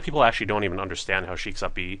 And a lot of people actually don't even understand how Sheik's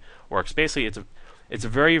up B works. Basically, it's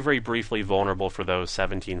very, very briefly vulnerable for those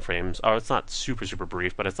 17 frames. Oh, it's not super, super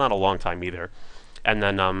brief, but it's not a long time either. And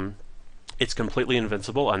then it's completely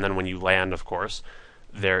invincible, and then when you land, of course,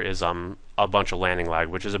 there is a bunch of landing lag,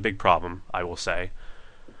 which is a big problem, I will say.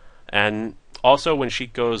 And also, when she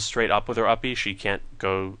goes straight up with her up B, she has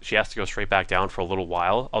to go straight back down for a little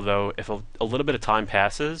while, although if a little bit of time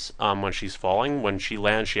passes when she's falling, when she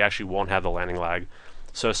lands, she actually won't have the landing lag.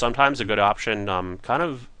 So sometimes a good option, kind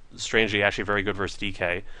of strangely actually very good versus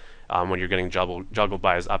DK, when you're getting juggled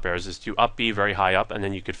by his up airs, is to up B very high up, and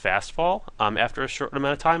then you could fast fall after a short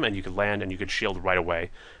amount of time, and you could land and you could shield right away,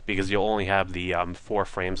 because you'll only have the 4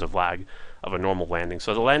 frames of lag of a normal landing.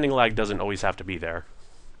 So the landing lag doesn't always have to be there.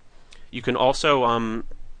 You can also,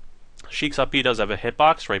 Sheik's up B does have a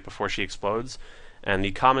hitbox right before she explodes, and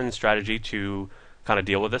the common strategy to kind of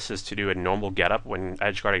deal with this is to do a normal getup when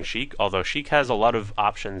edgeguarding Sheik, although Sheik has a lot of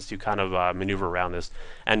options to kind of maneuver around this,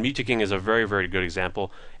 and Mewtwo King is a very, very good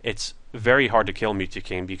example. It's very hard to kill Mewtwo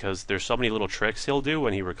King because there's so many little tricks he'll do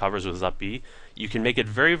when he recovers with his up B. You can make it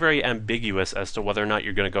very, very ambiguous as to whether or not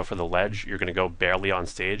you're going to go for the ledge, you're going to go barely on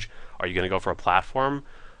stage, are you going to go for a platform,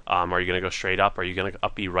 are you going to go straight up, are you going to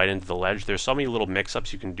up B right into the ledge. There's so many little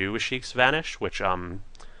mix-ups you can do with Sheik's Vanish, which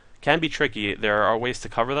can be tricky. There are ways to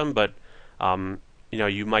cover them, but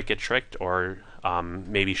you might get tricked, or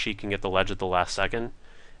maybe Sheik can get the ledge at the last second.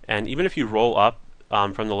 And even if you roll up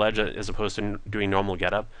from the ledge as opposed to doing normal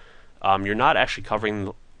getup, you're not actually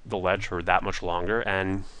covering the ledge for that much longer,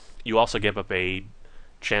 and you also give up a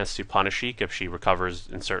chance to punish Sheik if she recovers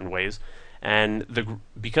in certain ways. And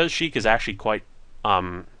because Sheik is actually quite,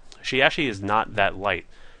 she actually is not that light.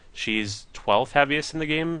 She's 12th heaviest in the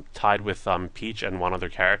game, tied with Peach and one other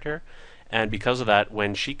character. And because of that,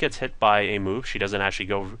 when she gets hit by a move, she doesn't actually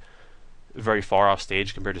go very far off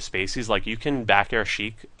stage compared to Spaceys. Like, you can back air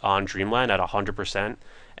Sheik on Dreamland at 100%,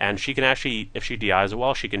 and she can actually, if she DIs it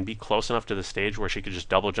well, she can be close enough to the stage where she could just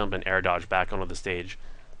double jump and air dodge back onto the stage.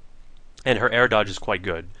 And her air dodge is quite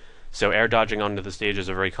good. So air dodging onto the stage is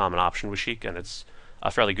a very common option with Sheik, and it's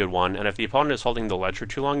a fairly good one. And if the opponent is holding the ledge for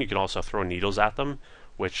too long, you can also throw needles at them,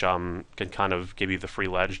 which can kind of give you the free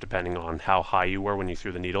ledge depending on how high you were when you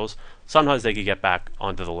threw the needles. Sometimes they could get back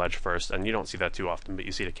onto the ledge first, and you don't see that too often, but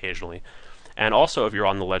you see it occasionally. And also, if you're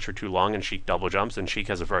on the ledge for too long and Sheik double jumps, and Sheik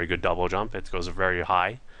has a very good double jump, it goes very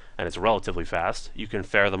high, and it's relatively fast, you can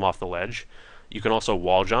fair them off the ledge. You can also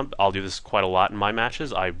wall jump. I'll do this quite a lot in my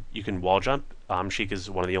matches. You can wall jump. Sheik is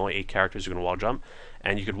one of the only 8 characters who can wall jump,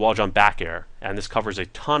 and you could wall jump back air, and this covers a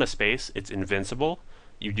ton of space. It's invincible.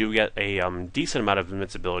 You do get a decent amount of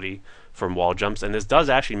invincibility from wall jumps, and this does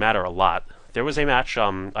actually matter a lot. There was a match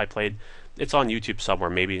I played, it's on YouTube somewhere,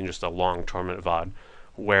 maybe in just a long tournament VOD,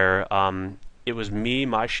 where it was me,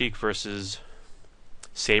 my Sheik, versus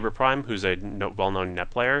Saber Prime, who's a well-known net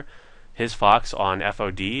player, his Fox on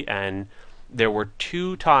FOD, and there were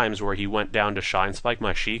 2 times where he went down to Shine Spike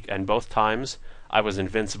my Sheik, and both times I was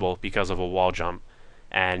invincible because of a wall jump.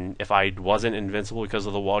 And if I wasn't invincible because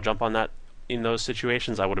of the wall jump in those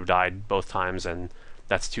situations, I would have died both times, and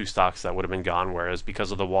that's 2 stocks that would have been gone, whereas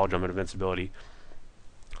because of the wall jump and invincibility,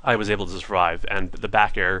 I was able to survive, and the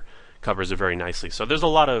back air covers it very nicely. So there's a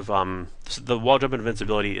lot of, the wall jump and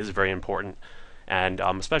invincibility is very important, and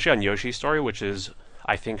especially on Yoshi's story, which is,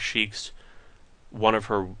 I think, Sheik's one of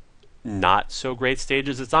her not so great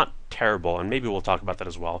stages. It's not terrible, and maybe we'll talk about that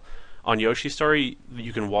as well. On Yoshi's story,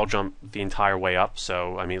 you can wall jump the entire way up,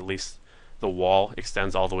 so I mean, at least the wall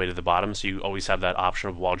extends all the way to the bottom, so you always have that option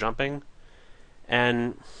of wall jumping.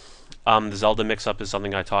 And the Zelda mix-up is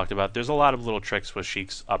something I talked about. There's a lot of little tricks with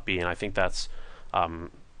Sheik's up B, and I think that's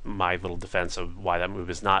my little defense of why that move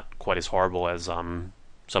is not quite as horrible as some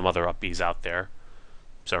other up Bs out there.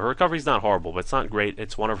 So her recovery's not horrible, but it's not great.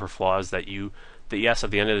 It's one of her flaws that yes,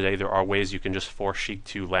 at the end of the day, there are ways you can just force Sheik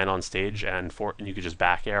to land on stage, and you could just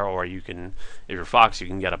back air, or you can, if you're Fox, you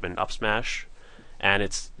can get up and up smash. And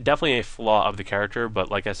it's definitely a flaw of the character,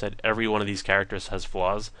 but like I said, every one of these characters has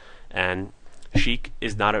flaws, and Sheik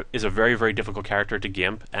is a very, very difficult character to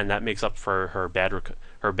gimp, and that makes up for her bad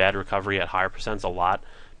recovery at higher percents a lot,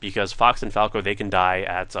 because Fox and Falco, they can die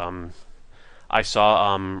at I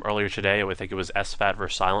saw earlier today, I think it was SFAT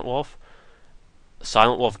versus Silent Wolf.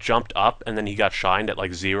 Silent Wolf jumped up, and then he got shined at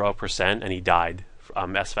like 0%, and he died.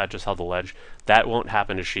 SFAT just held the ledge. That won't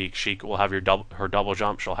happen to Sheik. Sheik will have her double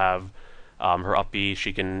jump. She'll have her up B.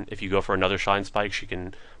 She can, if you go for another shine spike, she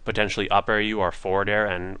can potentially up air you or forward air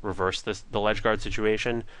and reverse the ledge guard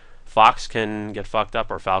situation. Fox can get fucked up,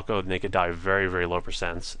 or Falco, and they could die very, very low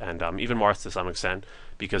percents, and even Marth to some extent,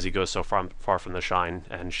 because he goes so far from the shine.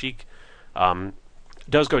 And Sheik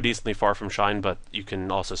does go decently far from shine, but you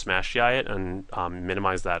can also smash GI it and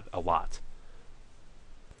minimize that a lot.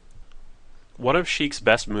 One of Sheik's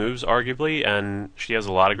best moves, arguably, and she has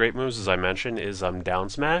a lot of great moves, as I mentioned, is down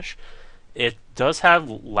smash. It does have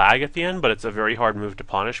lag at the end, but it's a very hard move to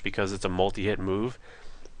punish because it's a multi-hit move,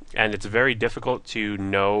 and it's very difficult to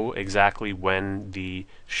know exactly when the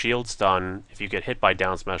shield's done. If you get hit by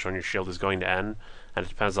down smash when your shield is going to end, and it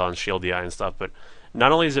depends on shield DI and stuff, but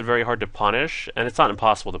not only is it very hard to punish, and it's not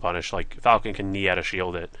impossible to punish, like Falcon can knee out a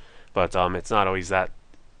shield it, but it's not always that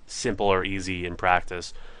simple or easy in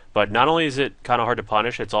practice. But not only is it kind of hard to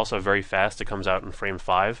punish, it's also very fast. It comes out in frame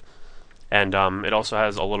 5, and it also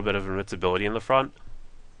has a little bit of invincibility in the front.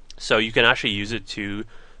 So you can actually use it to,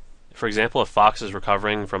 for example, if Fox is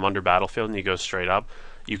recovering from under battlefield and you go straight up,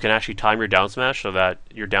 you can actually time your down smash so that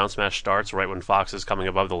your down smash starts right when Fox is coming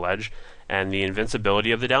above the ledge, and the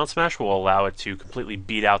invincibility of the down smash will allow it to completely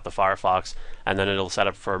beat out the Firefox, and then it'll set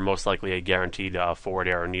up for most likely a guaranteed forward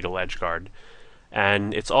air or needle edge guard.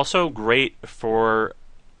 And it's also great for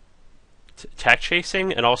tech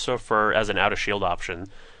chasing, and also for as an out of shield option.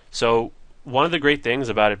 So one of the great things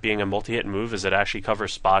about it being a multi-hit move is it actually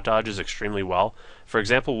covers spot dodges extremely well. For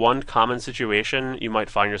example, one common situation you might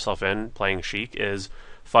find yourself in playing Sheik is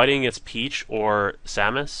fighting against Peach or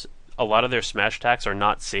Samus. A lot of their smash attacks are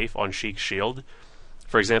not safe on Sheik's shield.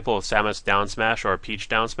 For example, if Samus down smash or Peach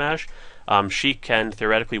down smash, Sheik can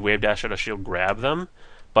theoretically wave dash out a shield, grab them,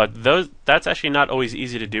 But that's actually not always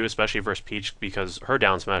easy to do, especially versus Peach, because her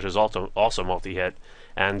down smash is also multi-hit,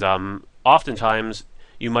 and oftentimes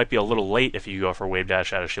you might be a little late if you go for wave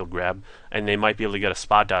dash out of shield grab, and they might be able to get a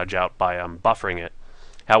spot dodge out by buffering it.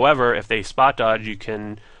 However, if they spot dodge, you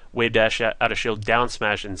can wave dash out of shield down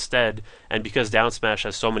smash instead, and because down smash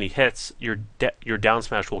has so many hits, your down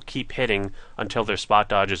smash will keep hitting until their spot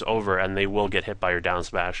dodge is over, and they will get hit by your down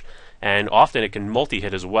smash. And often it can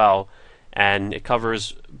multi-hit as well, and it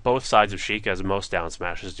covers both sides of Sheik as most down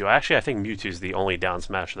smashes do. Actually, I think Mewtwo is the only down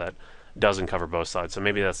smash that doesn't cover both sides, so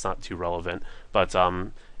maybe that's not too relevant. But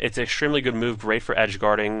it's an extremely good move, great for edge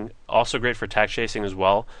guarding, also great for tech chasing as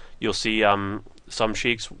well. You'll see some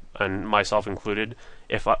Sheiks, and myself included,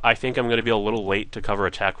 if I think I'm going to be a little late to cover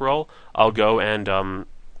a tech roll, I'll go and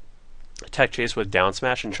tech chase with down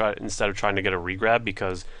smash and try instead of trying to get a regrab,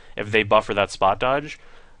 because if they buffer that spot dodge,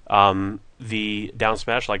 the down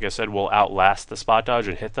smash, like I said, will outlast the spot dodge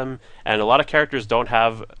and hit them. And a lot of characters don't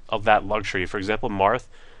have of that luxury. For example, Marth,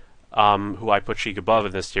 who I put Sheik above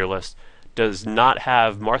in this tier list,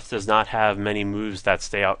 Marth does not have many moves that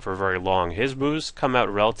stay out for very long. His moves come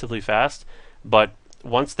out relatively fast, but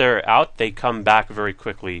once they're out, they come back very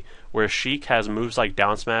quickly. Where Sheik has moves like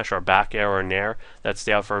down smash or back air or nair that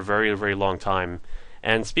stay out for a very, very long time.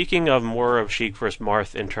 And speaking of more of Sheik versus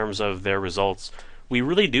Marth in terms of their results, we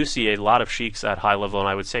really do see a lot of Sheiks at high level, and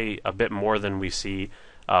I would say a bit more than we see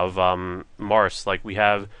of Marths. Like, we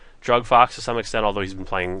have Drug Fox to some extent, although he's been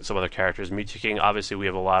playing some other characters. Mewtwo King, obviously, we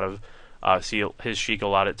have a lot of see his Sheik a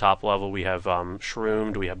lot at top level. We have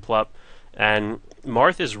Shroomed, we have Plup, and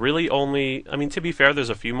Marth is really only. I mean, to be fair, there's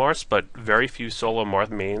a few Marths, but very few solo Marth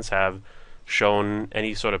mains have shown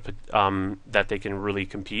any sort of that they can really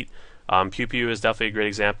compete. Pew Pew is definitely a great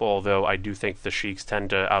example, although I do think the Sheiks tend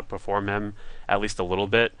to outperform him at least a little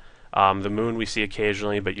bit. The Moon we see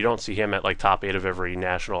occasionally, but you don't see him at like top 8 of every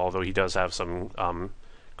national, although he does have some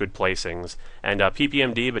good placings. And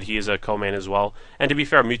PPMD, but he is a co-main as well. And to be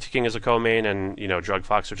fair, Mewtwo King is a co-main, and Drug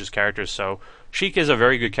Fox, which is characters. So Sheik is a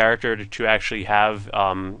very good character to actually have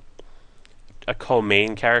a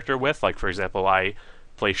co-main character with. Like, for example, I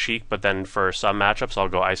play Sheik, but then for some matchups I'll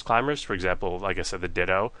go Ice Climbers. For example, like I said, the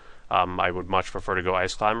Ditto. I would much prefer to go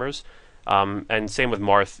Ice Climbers. And same with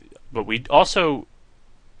Marth. But we also,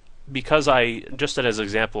 because just as an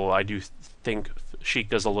example, I do think Sheik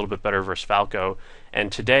does a little bit better versus Falco. And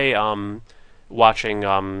today, watching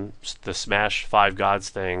the Smash 5 Gods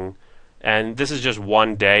thing, and this is just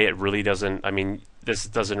one day, it really doesn't, this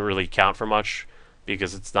doesn't really count for much,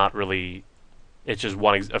 because it's not really, it's just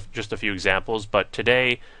just a few examples. But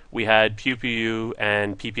today, we had Pew Pew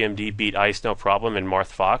and PPMD beat Ice no problem in Marth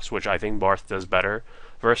Fox, which I think Marth does better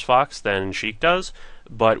versus Fox than Sheik does.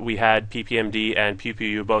 But we had PPMD and Pew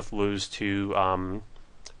Pew both lose to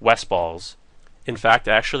West Balls. In fact,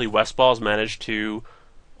 actually, West Balls managed to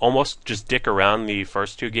almost just dick around the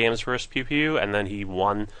first 2 games versus Pew Pew, and then he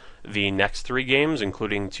won the next 3 games,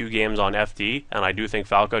 including 2 games on FD. And I do think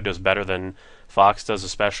Falco does better than Fox does,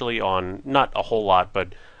 especially on, not a whole lot, but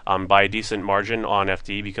by a decent margin on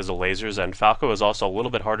FD because of lasers. And Falco is also a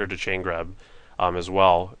little bit harder to chain grab as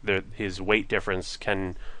well. His weight difference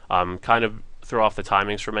can kind of throw off the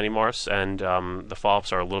timings for many Marths, and the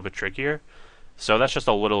follow-ups are a little bit trickier. So that's just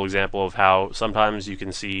a little example of how sometimes you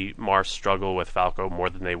can see Marths struggle with Falco more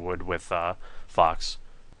than they would with Fox.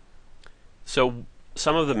 So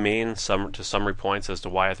some of the main summary points as to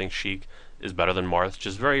why I think Sheik is better than Marth,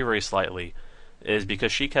 just very, very slightly, is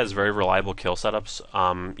because Sheik has very reliable kill setups,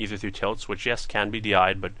 either through tilts, which yes can be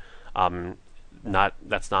DI'd, but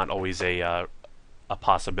that's not always a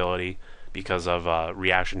possibility because of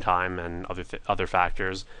reaction time and other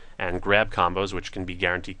factors, and grab combos, which can be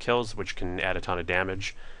guaranteed kills, which can add a ton of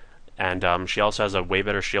damage. And she also has a way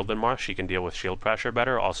better shield than Marth. She can deal with shield pressure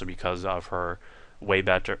better, also because of her way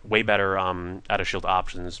better out of shield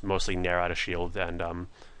options, mostly nair out of shield, and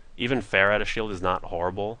even fair out of shield is not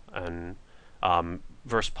horrible. And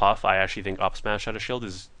versus Puff, I actually think up smash out of shield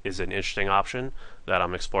is an interesting option that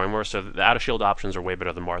I'm exploring more. So the out of shield options are way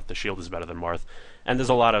better than Marth. The shield is better than Marth, and there's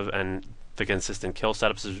a lot of, and the consistent kill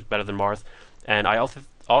setups is better than Marth. And I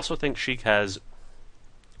also think Sheik has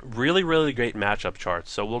really, really great matchup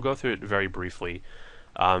charts. So we'll go through it very briefly.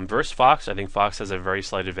 Versus Fox, I think Fox has a very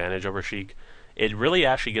slight advantage over Sheik. It really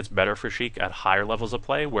actually gets better for Sheik at higher levels of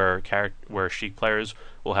play, where Sheik players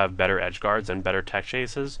will have better edge guards and better tech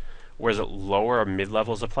chases. Whereas at lower or mid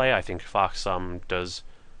levels of play, I think Fox can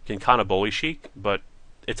kind of bully Sheik, but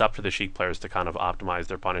it's up to the Sheik players to kind of optimize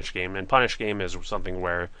their punish game. And punish game is something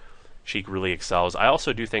where Sheik really excels. I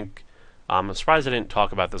also do think, I'm surprised I didn't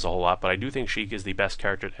talk about this a whole lot, but I do think Sheik is the best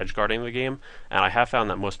character at edge guarding the game, and I have found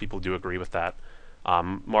that most people do agree with that.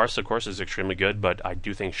 Mars, of course, is extremely good, but I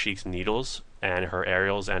do think Sheik's needles and her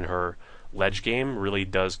aerials and her ledge game really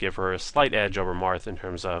does give her a slight edge over Marth in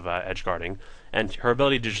terms of edge guarding, and her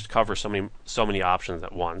ability to just cover so many options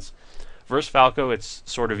at once. Versus Falco, it's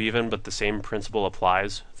sort of even, but the same principle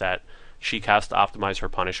applies that Sheik has to optimize her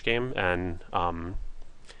punish game and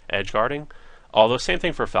edge guarding. Although same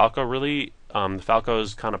thing for Falco, really.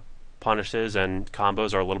 Falco's kind of punishes and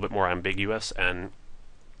combos are a little bit more ambiguous, and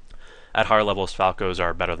at higher levels, Falcos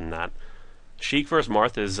are better than that. Sheik versus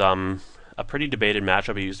Marth is a pretty debated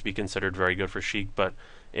matchup. It used to be considered very good for Sheik, but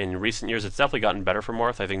in recent years, it's definitely gotten better for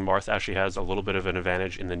Marth. I think Marth actually has a little bit of an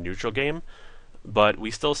advantage in the neutral game, but we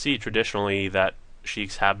still see traditionally that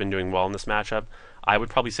Sheiks have been doing well in this matchup. I would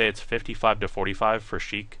probably say it's 55 to 45 for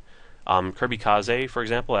Sheik. Kirby Kaze, for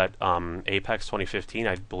example, at Apex 2015,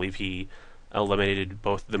 I believe he eliminated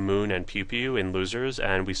both the Moon and Pew Pew in losers,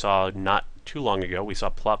 and we saw not too long ago, we saw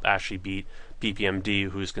Plup actually beat BPMD,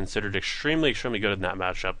 who's considered extremely good in that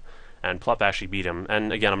matchup, and Plup actually beat him.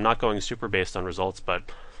 And again, I'm not going super based on results, but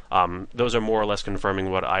those are more or less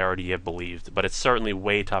confirming what I already have believed. But it's certainly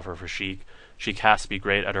way tougher for Sheik. Sheik has to be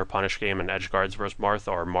great at her punish game and edge guards versus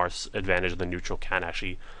Marth, or Marth's advantage in the neutral can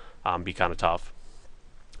actually be kind of tough.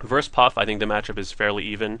 Versus Puff, I think the matchup is fairly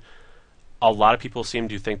even. A lot of people seem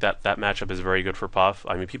to think that that matchup is very good for Puff.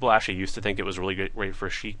 I mean, people actually used to think it was really great for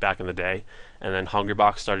Sheik back in the day, and then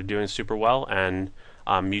Hungrybox started doing super well, and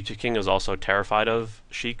Mewtwo King is also terrified of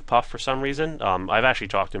Sheik Puff for some reason. I've actually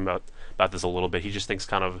talked to him about this a little bit. He just thinks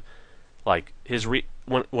kind of like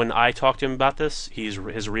when I talked to him about this, his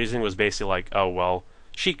reasoning was basically like, oh well,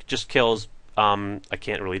 Sheik just kills. I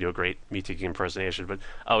can't really do a great Mewtwo King impersonation, but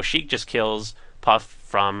Sheik just kills Puff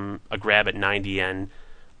from a grab at 90, and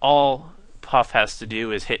all Puff has to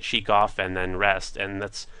do is hit Sheik off and then rest, and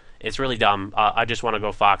it's really dumb. I just want to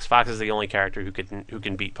go Fox. Fox is the only character who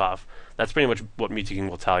can beat Puff. That's pretty much what Mewtwo King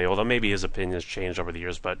will tell you, although maybe his opinion has changed over the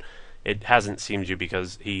years, but it hasn't seemed to,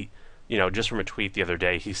 because he, just from a tweet the other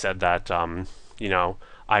day, he said that,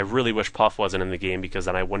 I really wish Puff wasn't in the game because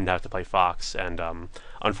then I wouldn't have to play Fox, and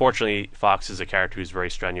unfortunately, Fox is a character who's very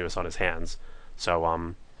strenuous on his hands, so,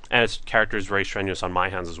 and his character is very strenuous on my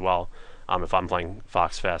hands as well, if I'm playing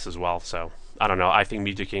Fox fast as well, so, I don't know, I think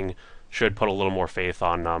Mewtwo King should put a little more faith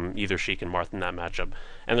on either Sheik and Marth in that matchup,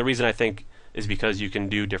 and the reason I think is because you can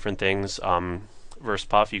do different things, versus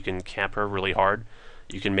Puff. You can camp her really hard,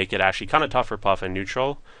 you can make it actually kind of tough for Puff and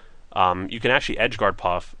neutral, you can actually edge guard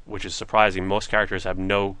Puff, which is surprising. Most characters have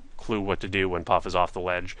no clue what to do when Puff is off the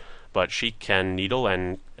ledge, but Sheik can needle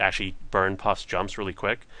and actually burn Puff's jumps really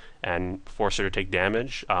quick and force her to take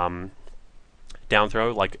damage. Down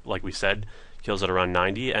throw, like we said, kills at around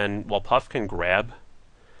 90, and while Puff can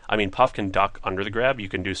Puff can duck under the grab, you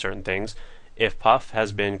can do certain things. If Puff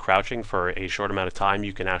has been crouching for a short amount of time,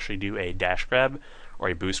 you can actually do a dash grab or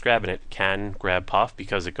a boost grab, and it can grab Puff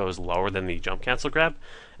because it goes lower than the jump cancel grab.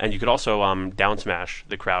 And you could also down smash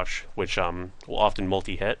the crouch, which will often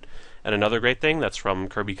multi-hit. And another great thing that's from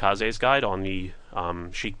Kirby Kaze's guide on the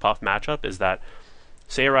Sheik Puff matchup is that,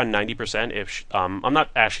 say around 90%, if I'm not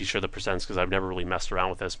actually sure the percents because I've never really messed around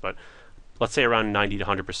with this, but let's say around 90 to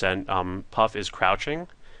 100%, Puff is crouching,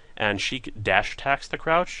 and Sheik dash attacks the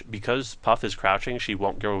crouch. Because Puff is crouching, she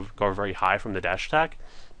won't go very high from the dash attack,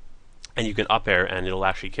 and you can up air and it'll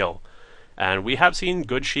actually kill. And we have seen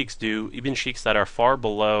good Sheiks do, even Sheiks that are far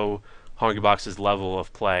below Hungrybox's level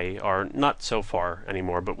of play are not so far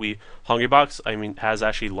anymore, but Hungrybox, has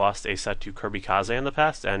actually lost a set to Kirby Kaze in the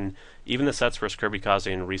past, and even the sets versus Kirby Kaze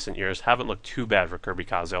in recent years haven't looked too bad for Kirby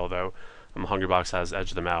Kaze, although Hungrybox has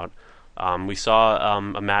edged them out. We saw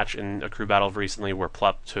a match in a crew battle recently where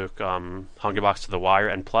Plup took Hungrybox to the wire,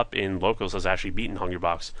 and Plup in locals has actually beaten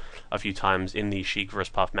Hungrybox a few times in the Sheik vs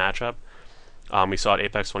Puff matchup. We saw at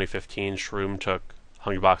Apex 2015, Shroom took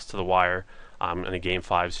Hungrybox to the wire in a Game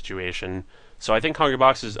 5 situation. So I think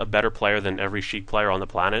Hungrybox is a better player than every Sheik player on the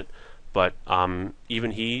planet, but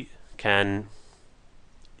even he can,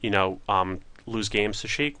 lose games to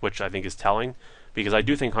Sheik, which I think is telling, because I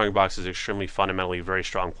do think Hungrybox is extremely fundamentally very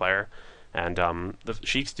strong player, and the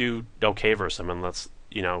Sheiks do okay versus him,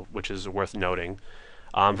 and which is worth noting.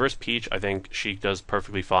 Versus Peach, I think Sheik does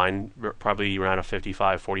perfectly fine, probably around a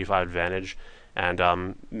 55-45 advantage,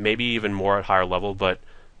 and maybe even more at higher level, but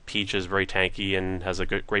Peach is very tanky and has a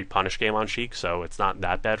great punish game on Sheik, so it's not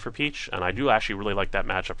that bad for Peach, and I do actually really like that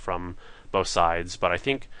matchup from both sides, but I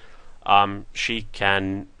think Sheik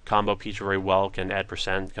can combo Peach very well, can add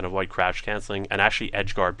percent, can avoid crouch canceling, and actually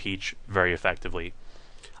edge guard Peach very effectively.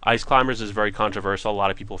 Ice Climbers is very controversial. A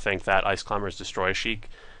lot of people think that Ice Climbers destroy Sheik,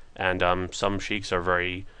 and some Sheiks are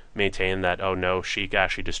very maintain that, oh no, Sheik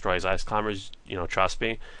actually destroys ice climbers, trust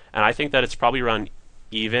me. And I think that it's probably around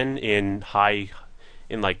even in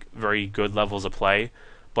like very good levels of play,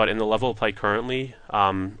 but in the level of play currently,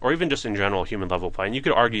 or even just in general human level play, and you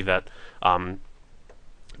could argue that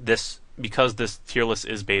this because this tier list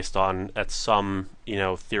is based on at some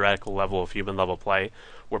theoretical level of human level play,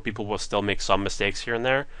 where people will still make some mistakes here and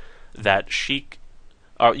there, that Sheik,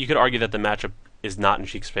 you could argue that the matchup is not in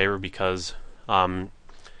Sheik's favor because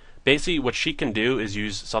basically what Sheik can do is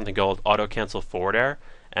use something called auto cancel forward air,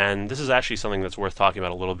 and this is actually something that's worth talking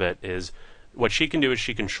about a little bit. Is what she can do is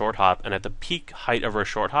she can short hop, and at the peak height of her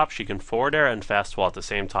short hop, she can forward air and fast fall at the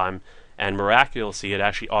same time. And miraculously, it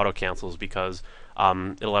actually auto cancels because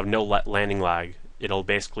it'll have no landing lag. It'll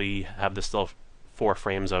basically have the still 4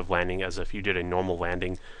 frames of landing as if you did a normal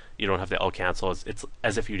landing. You don't have the L cancel. It's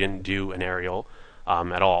as if you didn't do an aerial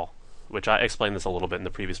at all, which I explained this a little bit in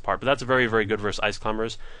the previous part. But that's very, very good versus ice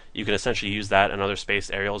climbers. You can essentially use that and other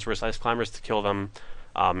spaced aerials versus ice climbers to kill them,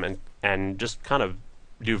 and just kind of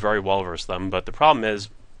do very well versus them. But the problem is,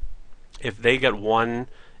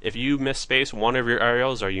 if you miss space one of your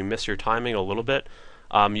aerials, or you miss your timing a little bit,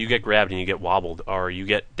 you get grabbed and you get wobbled, or you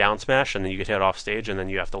get down smash and then you get hit off stage and then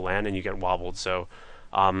you have to land and you get wobbled. So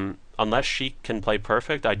unless Sheik can play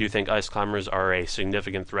perfect, I do think ice climbers are a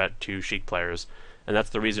significant threat to Sheik players. And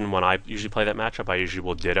that's the reason when I usually play that matchup, I usually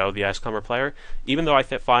will ditto the ice climber player. Even though I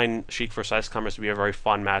find Sheik versus ice climbers to be a very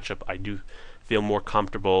fun matchup, I do feel more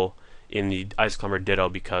comfortable in the ice climber ditto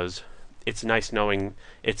because it's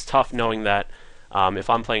tough knowing that if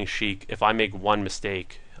I'm playing Sheik, if I make one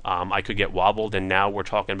mistake, I could get wobbled, and now we're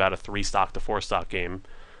talking about a 3 stock to 4 stock game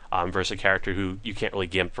versus a character who you can't really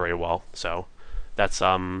gimp very well. So that's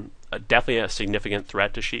definitely a significant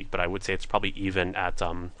threat to Sheik, but I would say it's probably even at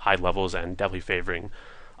high levels and definitely favoring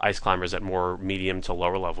ice climbers at more medium to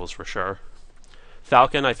lower levels for sure.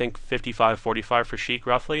 Falcon, I think 55-45 for Sheik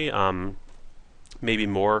roughly. Maybe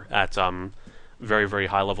more at very, very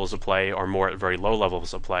high levels of play, or more at very low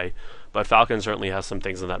levels of play. But Falcon certainly has some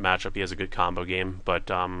things in that matchup. He has a good combo game,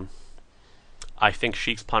 but I think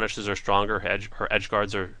Sheik's punishes are stronger. Her edge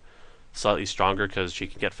guards are slightly stronger because she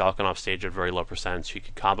can get Falcon off stage at very low percent. She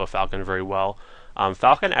can combo Falcon very well.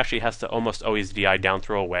 Falcon actually has to almost always DI down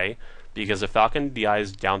throw away, because if Falcon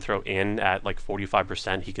DIs down throw in at like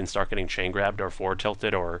 45%, he can start getting chain grabbed or forward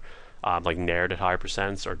tilted or like nared at higher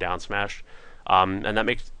percents or down smashed.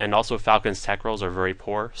 And also Falcon's tech rolls are very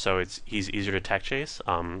poor, so he's easier to tech chase.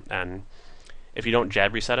 And if you don't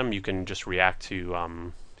jab reset him, you can just react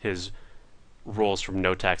to his rolls from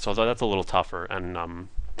no techs. Although that's a little tougher, and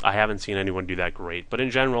I haven't seen anyone do that great. But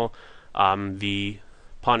in general, the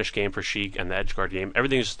punish game for Sheik and the edgeguard game,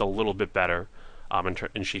 everything's just a little bit better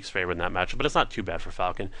in Sheik's favor in that matchup. But it's not too bad for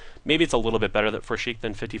Falcon. Maybe it's a little bit better for Sheik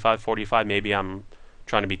than 55-45. Maybe I'm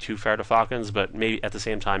trying to be too fair to Falcons, but maybe at the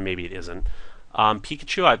same time, maybe it isn't.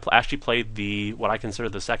 Pikachu, I actually played what I consider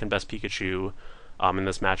the second best Pikachu in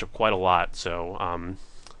this matchup quite a lot, so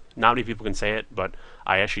not many people can say it, but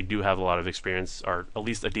I actually do have a lot of experience, or at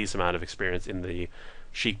least a decent amount of experience in the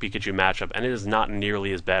Sheik Pikachu matchup, and it is not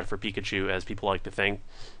nearly as bad for Pikachu as people like to think.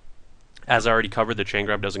 As I already covered, the chain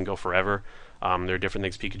grab doesn't go forever. There are different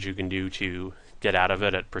things Pikachu can do to get out of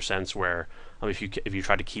it at percents where if you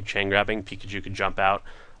try to keep chain grabbing, Pikachu could jump out.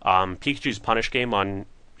 Pikachu's punish game on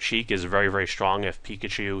Sheik is very, very strong. If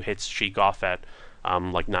Pikachu hits Sheik off at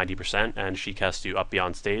like 90% and Sheik has to up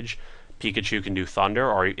beyond stage, Pikachu can do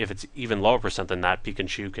Thunder, or if it's even lower percent than that,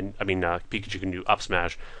 Pikachu can do Up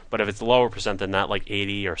Smash. But if it's lower percent than that, like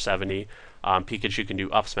 80 or 70, Pikachu can do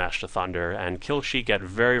Up Smash to Thunder and kill Sheik at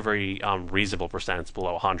very, very reasonable percents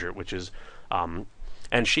below 100, which is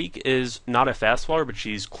and Sheik is not a fast faller, but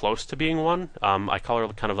she's close to being one. I call her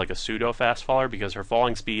kind of like a pseudo fast faller because her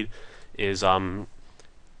falling speed is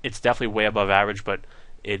it's definitely way above average, but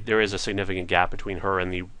there is a significant gap between her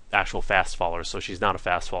and the actual fast fallers, so she's not a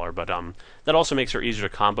fast faller. But that also makes her easier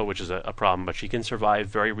to combo, which is a problem. But she can survive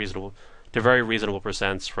very reasonable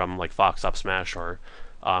percents from like Fox Up Smash or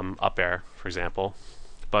Up Air, for example.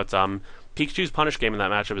 But Pikachu's punish game in that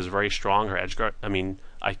matchup is very strong. Her edge guard,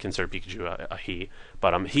 I consider Pikachu a he,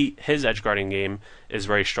 but his edge guarding game is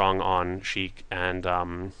very strong on Sheik,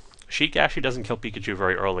 and Sheik actually doesn't kill Pikachu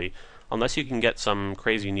very early. Unless you can get some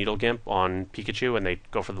crazy needle gimp on Pikachu and they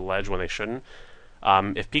go for the ledge when they shouldn't.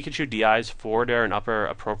 If Pikachu DIs forward air and up air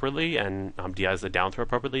appropriately and DIs the down throw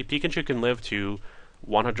appropriately, Pikachu can live to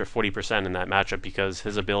 140% in that matchup because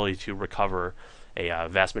his ability to recover a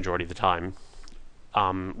vast majority of the time.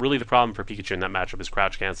 Really the problem for Pikachu in that matchup is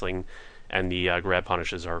crouch canceling, and the grab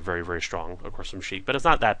punishes are very, very strong, of course, from Sheik, but it's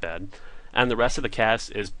not that bad. And the rest of the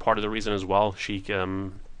cast is part of the reason as well. Sheik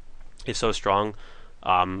is so strong.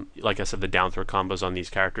 Like I said, the down throw combos on these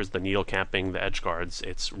characters, the needle camping, the edge guards,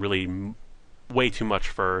 it's really way too much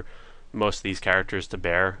for most of these characters to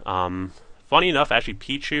bear. Funny enough, actually,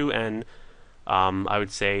 Pichu and I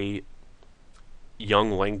would say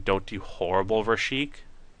young Link don't do horrible versus Sheik,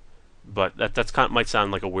 but that's kind of, might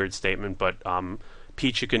sound like a weird statement, but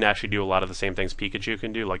Pichu can actually do a lot of the same things Pikachu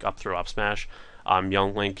can do, like up throw, up smash.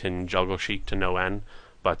 Young Link can juggle Sheik to no end,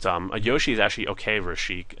 but a Yoshi is actually okay versus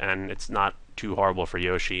Sheik, and it's not too horrible for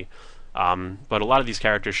Yoshi. But a lot of these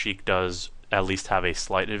characters Sheik does at least have a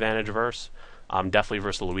slight advantage versus. Definitely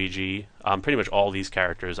versus Luigi. Pretty much all these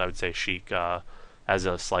characters, I would say Sheik has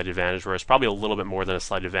a slight advantage versus. Probably a little bit more than a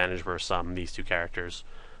slight advantage versus these two characters.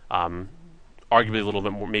 Arguably a little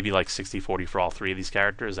bit more, maybe like 60-40 for all three of these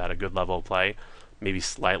characters at a good level of play. Maybe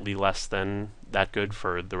slightly less than that good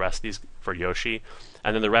for the rest of these, for Yoshi.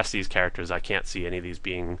 And then the rest of these characters, I can't see any of these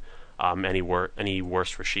being any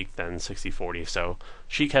worse for Sheik than 60-40. So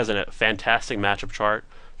Sheik has a fantastic matchup chart.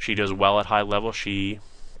 She does well at high level. She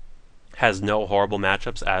has no horrible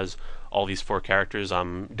matchups, as all these four characters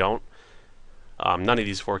don't. None of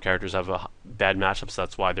these four characters have bad matchups.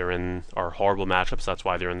 That's why they're in, or horrible matchups. That's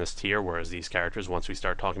why they're in this tier. Whereas these characters, once we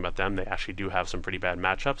start talking about them, they actually do have some pretty bad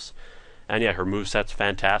matchups. And yeah, her moveset's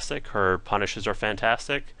fantastic. Her punishes are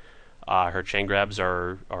fantastic. Her chain grabs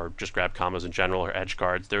are just grab combos in general. Her edge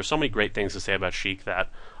guards. There are so many great things to say about Sheik that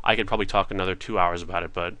I could probably talk another 2 hours about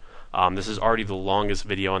it. But this is already the longest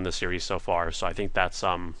video in the series so far. So I think that's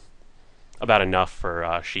about enough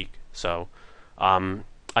for Sheik. So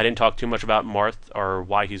I didn't talk too much about Marth or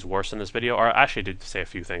why he's worse in this video, or actually I did say a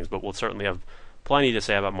few things, but we'll certainly have plenty to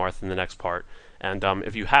say about Marth in the next part. And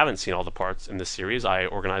if you haven't seen all the parts in this series, I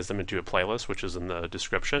organized them into a playlist, which is in the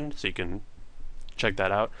description, so you can check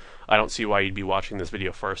that out. I don't see why you'd be watching this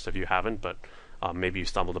video first if you haven't, but maybe you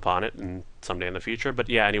stumbled upon it and someday in the future. But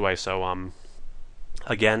yeah, anyway, so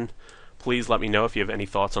again, please let me know if you have any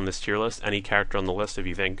thoughts on this tier list, any character on the list if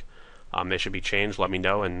you think they should be changed. Let me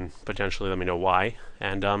know, and potentially let me know why.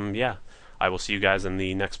 And yeah, I will see you guys in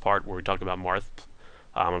the next part where we talk about Marth.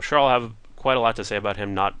 I'm sure I'll have quite a lot to say about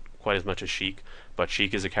him, not quite as much as Sheik, but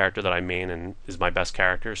Sheik is a character that I main and is my best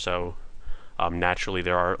character, so naturally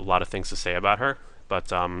there are a lot of things to say about her.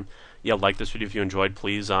 But yeah, like this video if you enjoyed,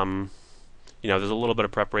 please. You know, there's a little bit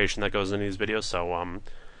of preparation that goes into these videos, so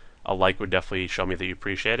a like would definitely show me that you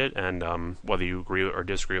appreciate it, and whether you agree or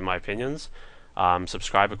disagree with my opinions.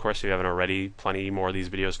 Subscribe, of course, if you haven't already. Plenty more of these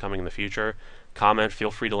videos coming in the future. Comment,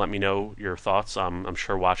 feel free to let me know your thoughts. I'm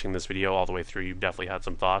sure watching this video all the way through, you've definitely had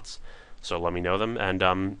some thoughts, so let me know them.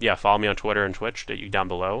 And yeah, follow me on Twitter and Twitch, down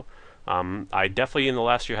below. I definitely, in the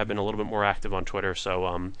last year, have been a little bit more active on Twitter,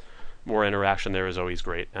 so more interaction there is always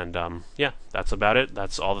great. And yeah, that's about it.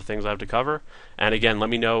 That's all the things I have to cover. And again, let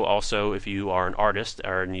me know also if you are an artist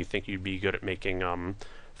and you think you'd be good at making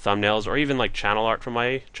thumbnails or even like channel art for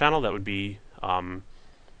my channel. That would be an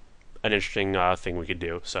interesting thing we could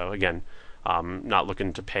do. So again, not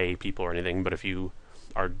looking to pay people or anything, but if you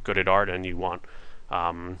are good at art and you want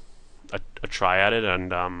a try at it,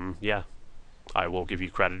 and yeah, I will give you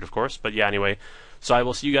credit, of course. But yeah, anyway, so I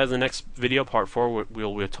will see you guys in the next video, part 4.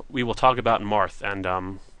 We will talk about Marth,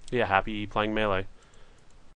 and yeah, happy playing Melee.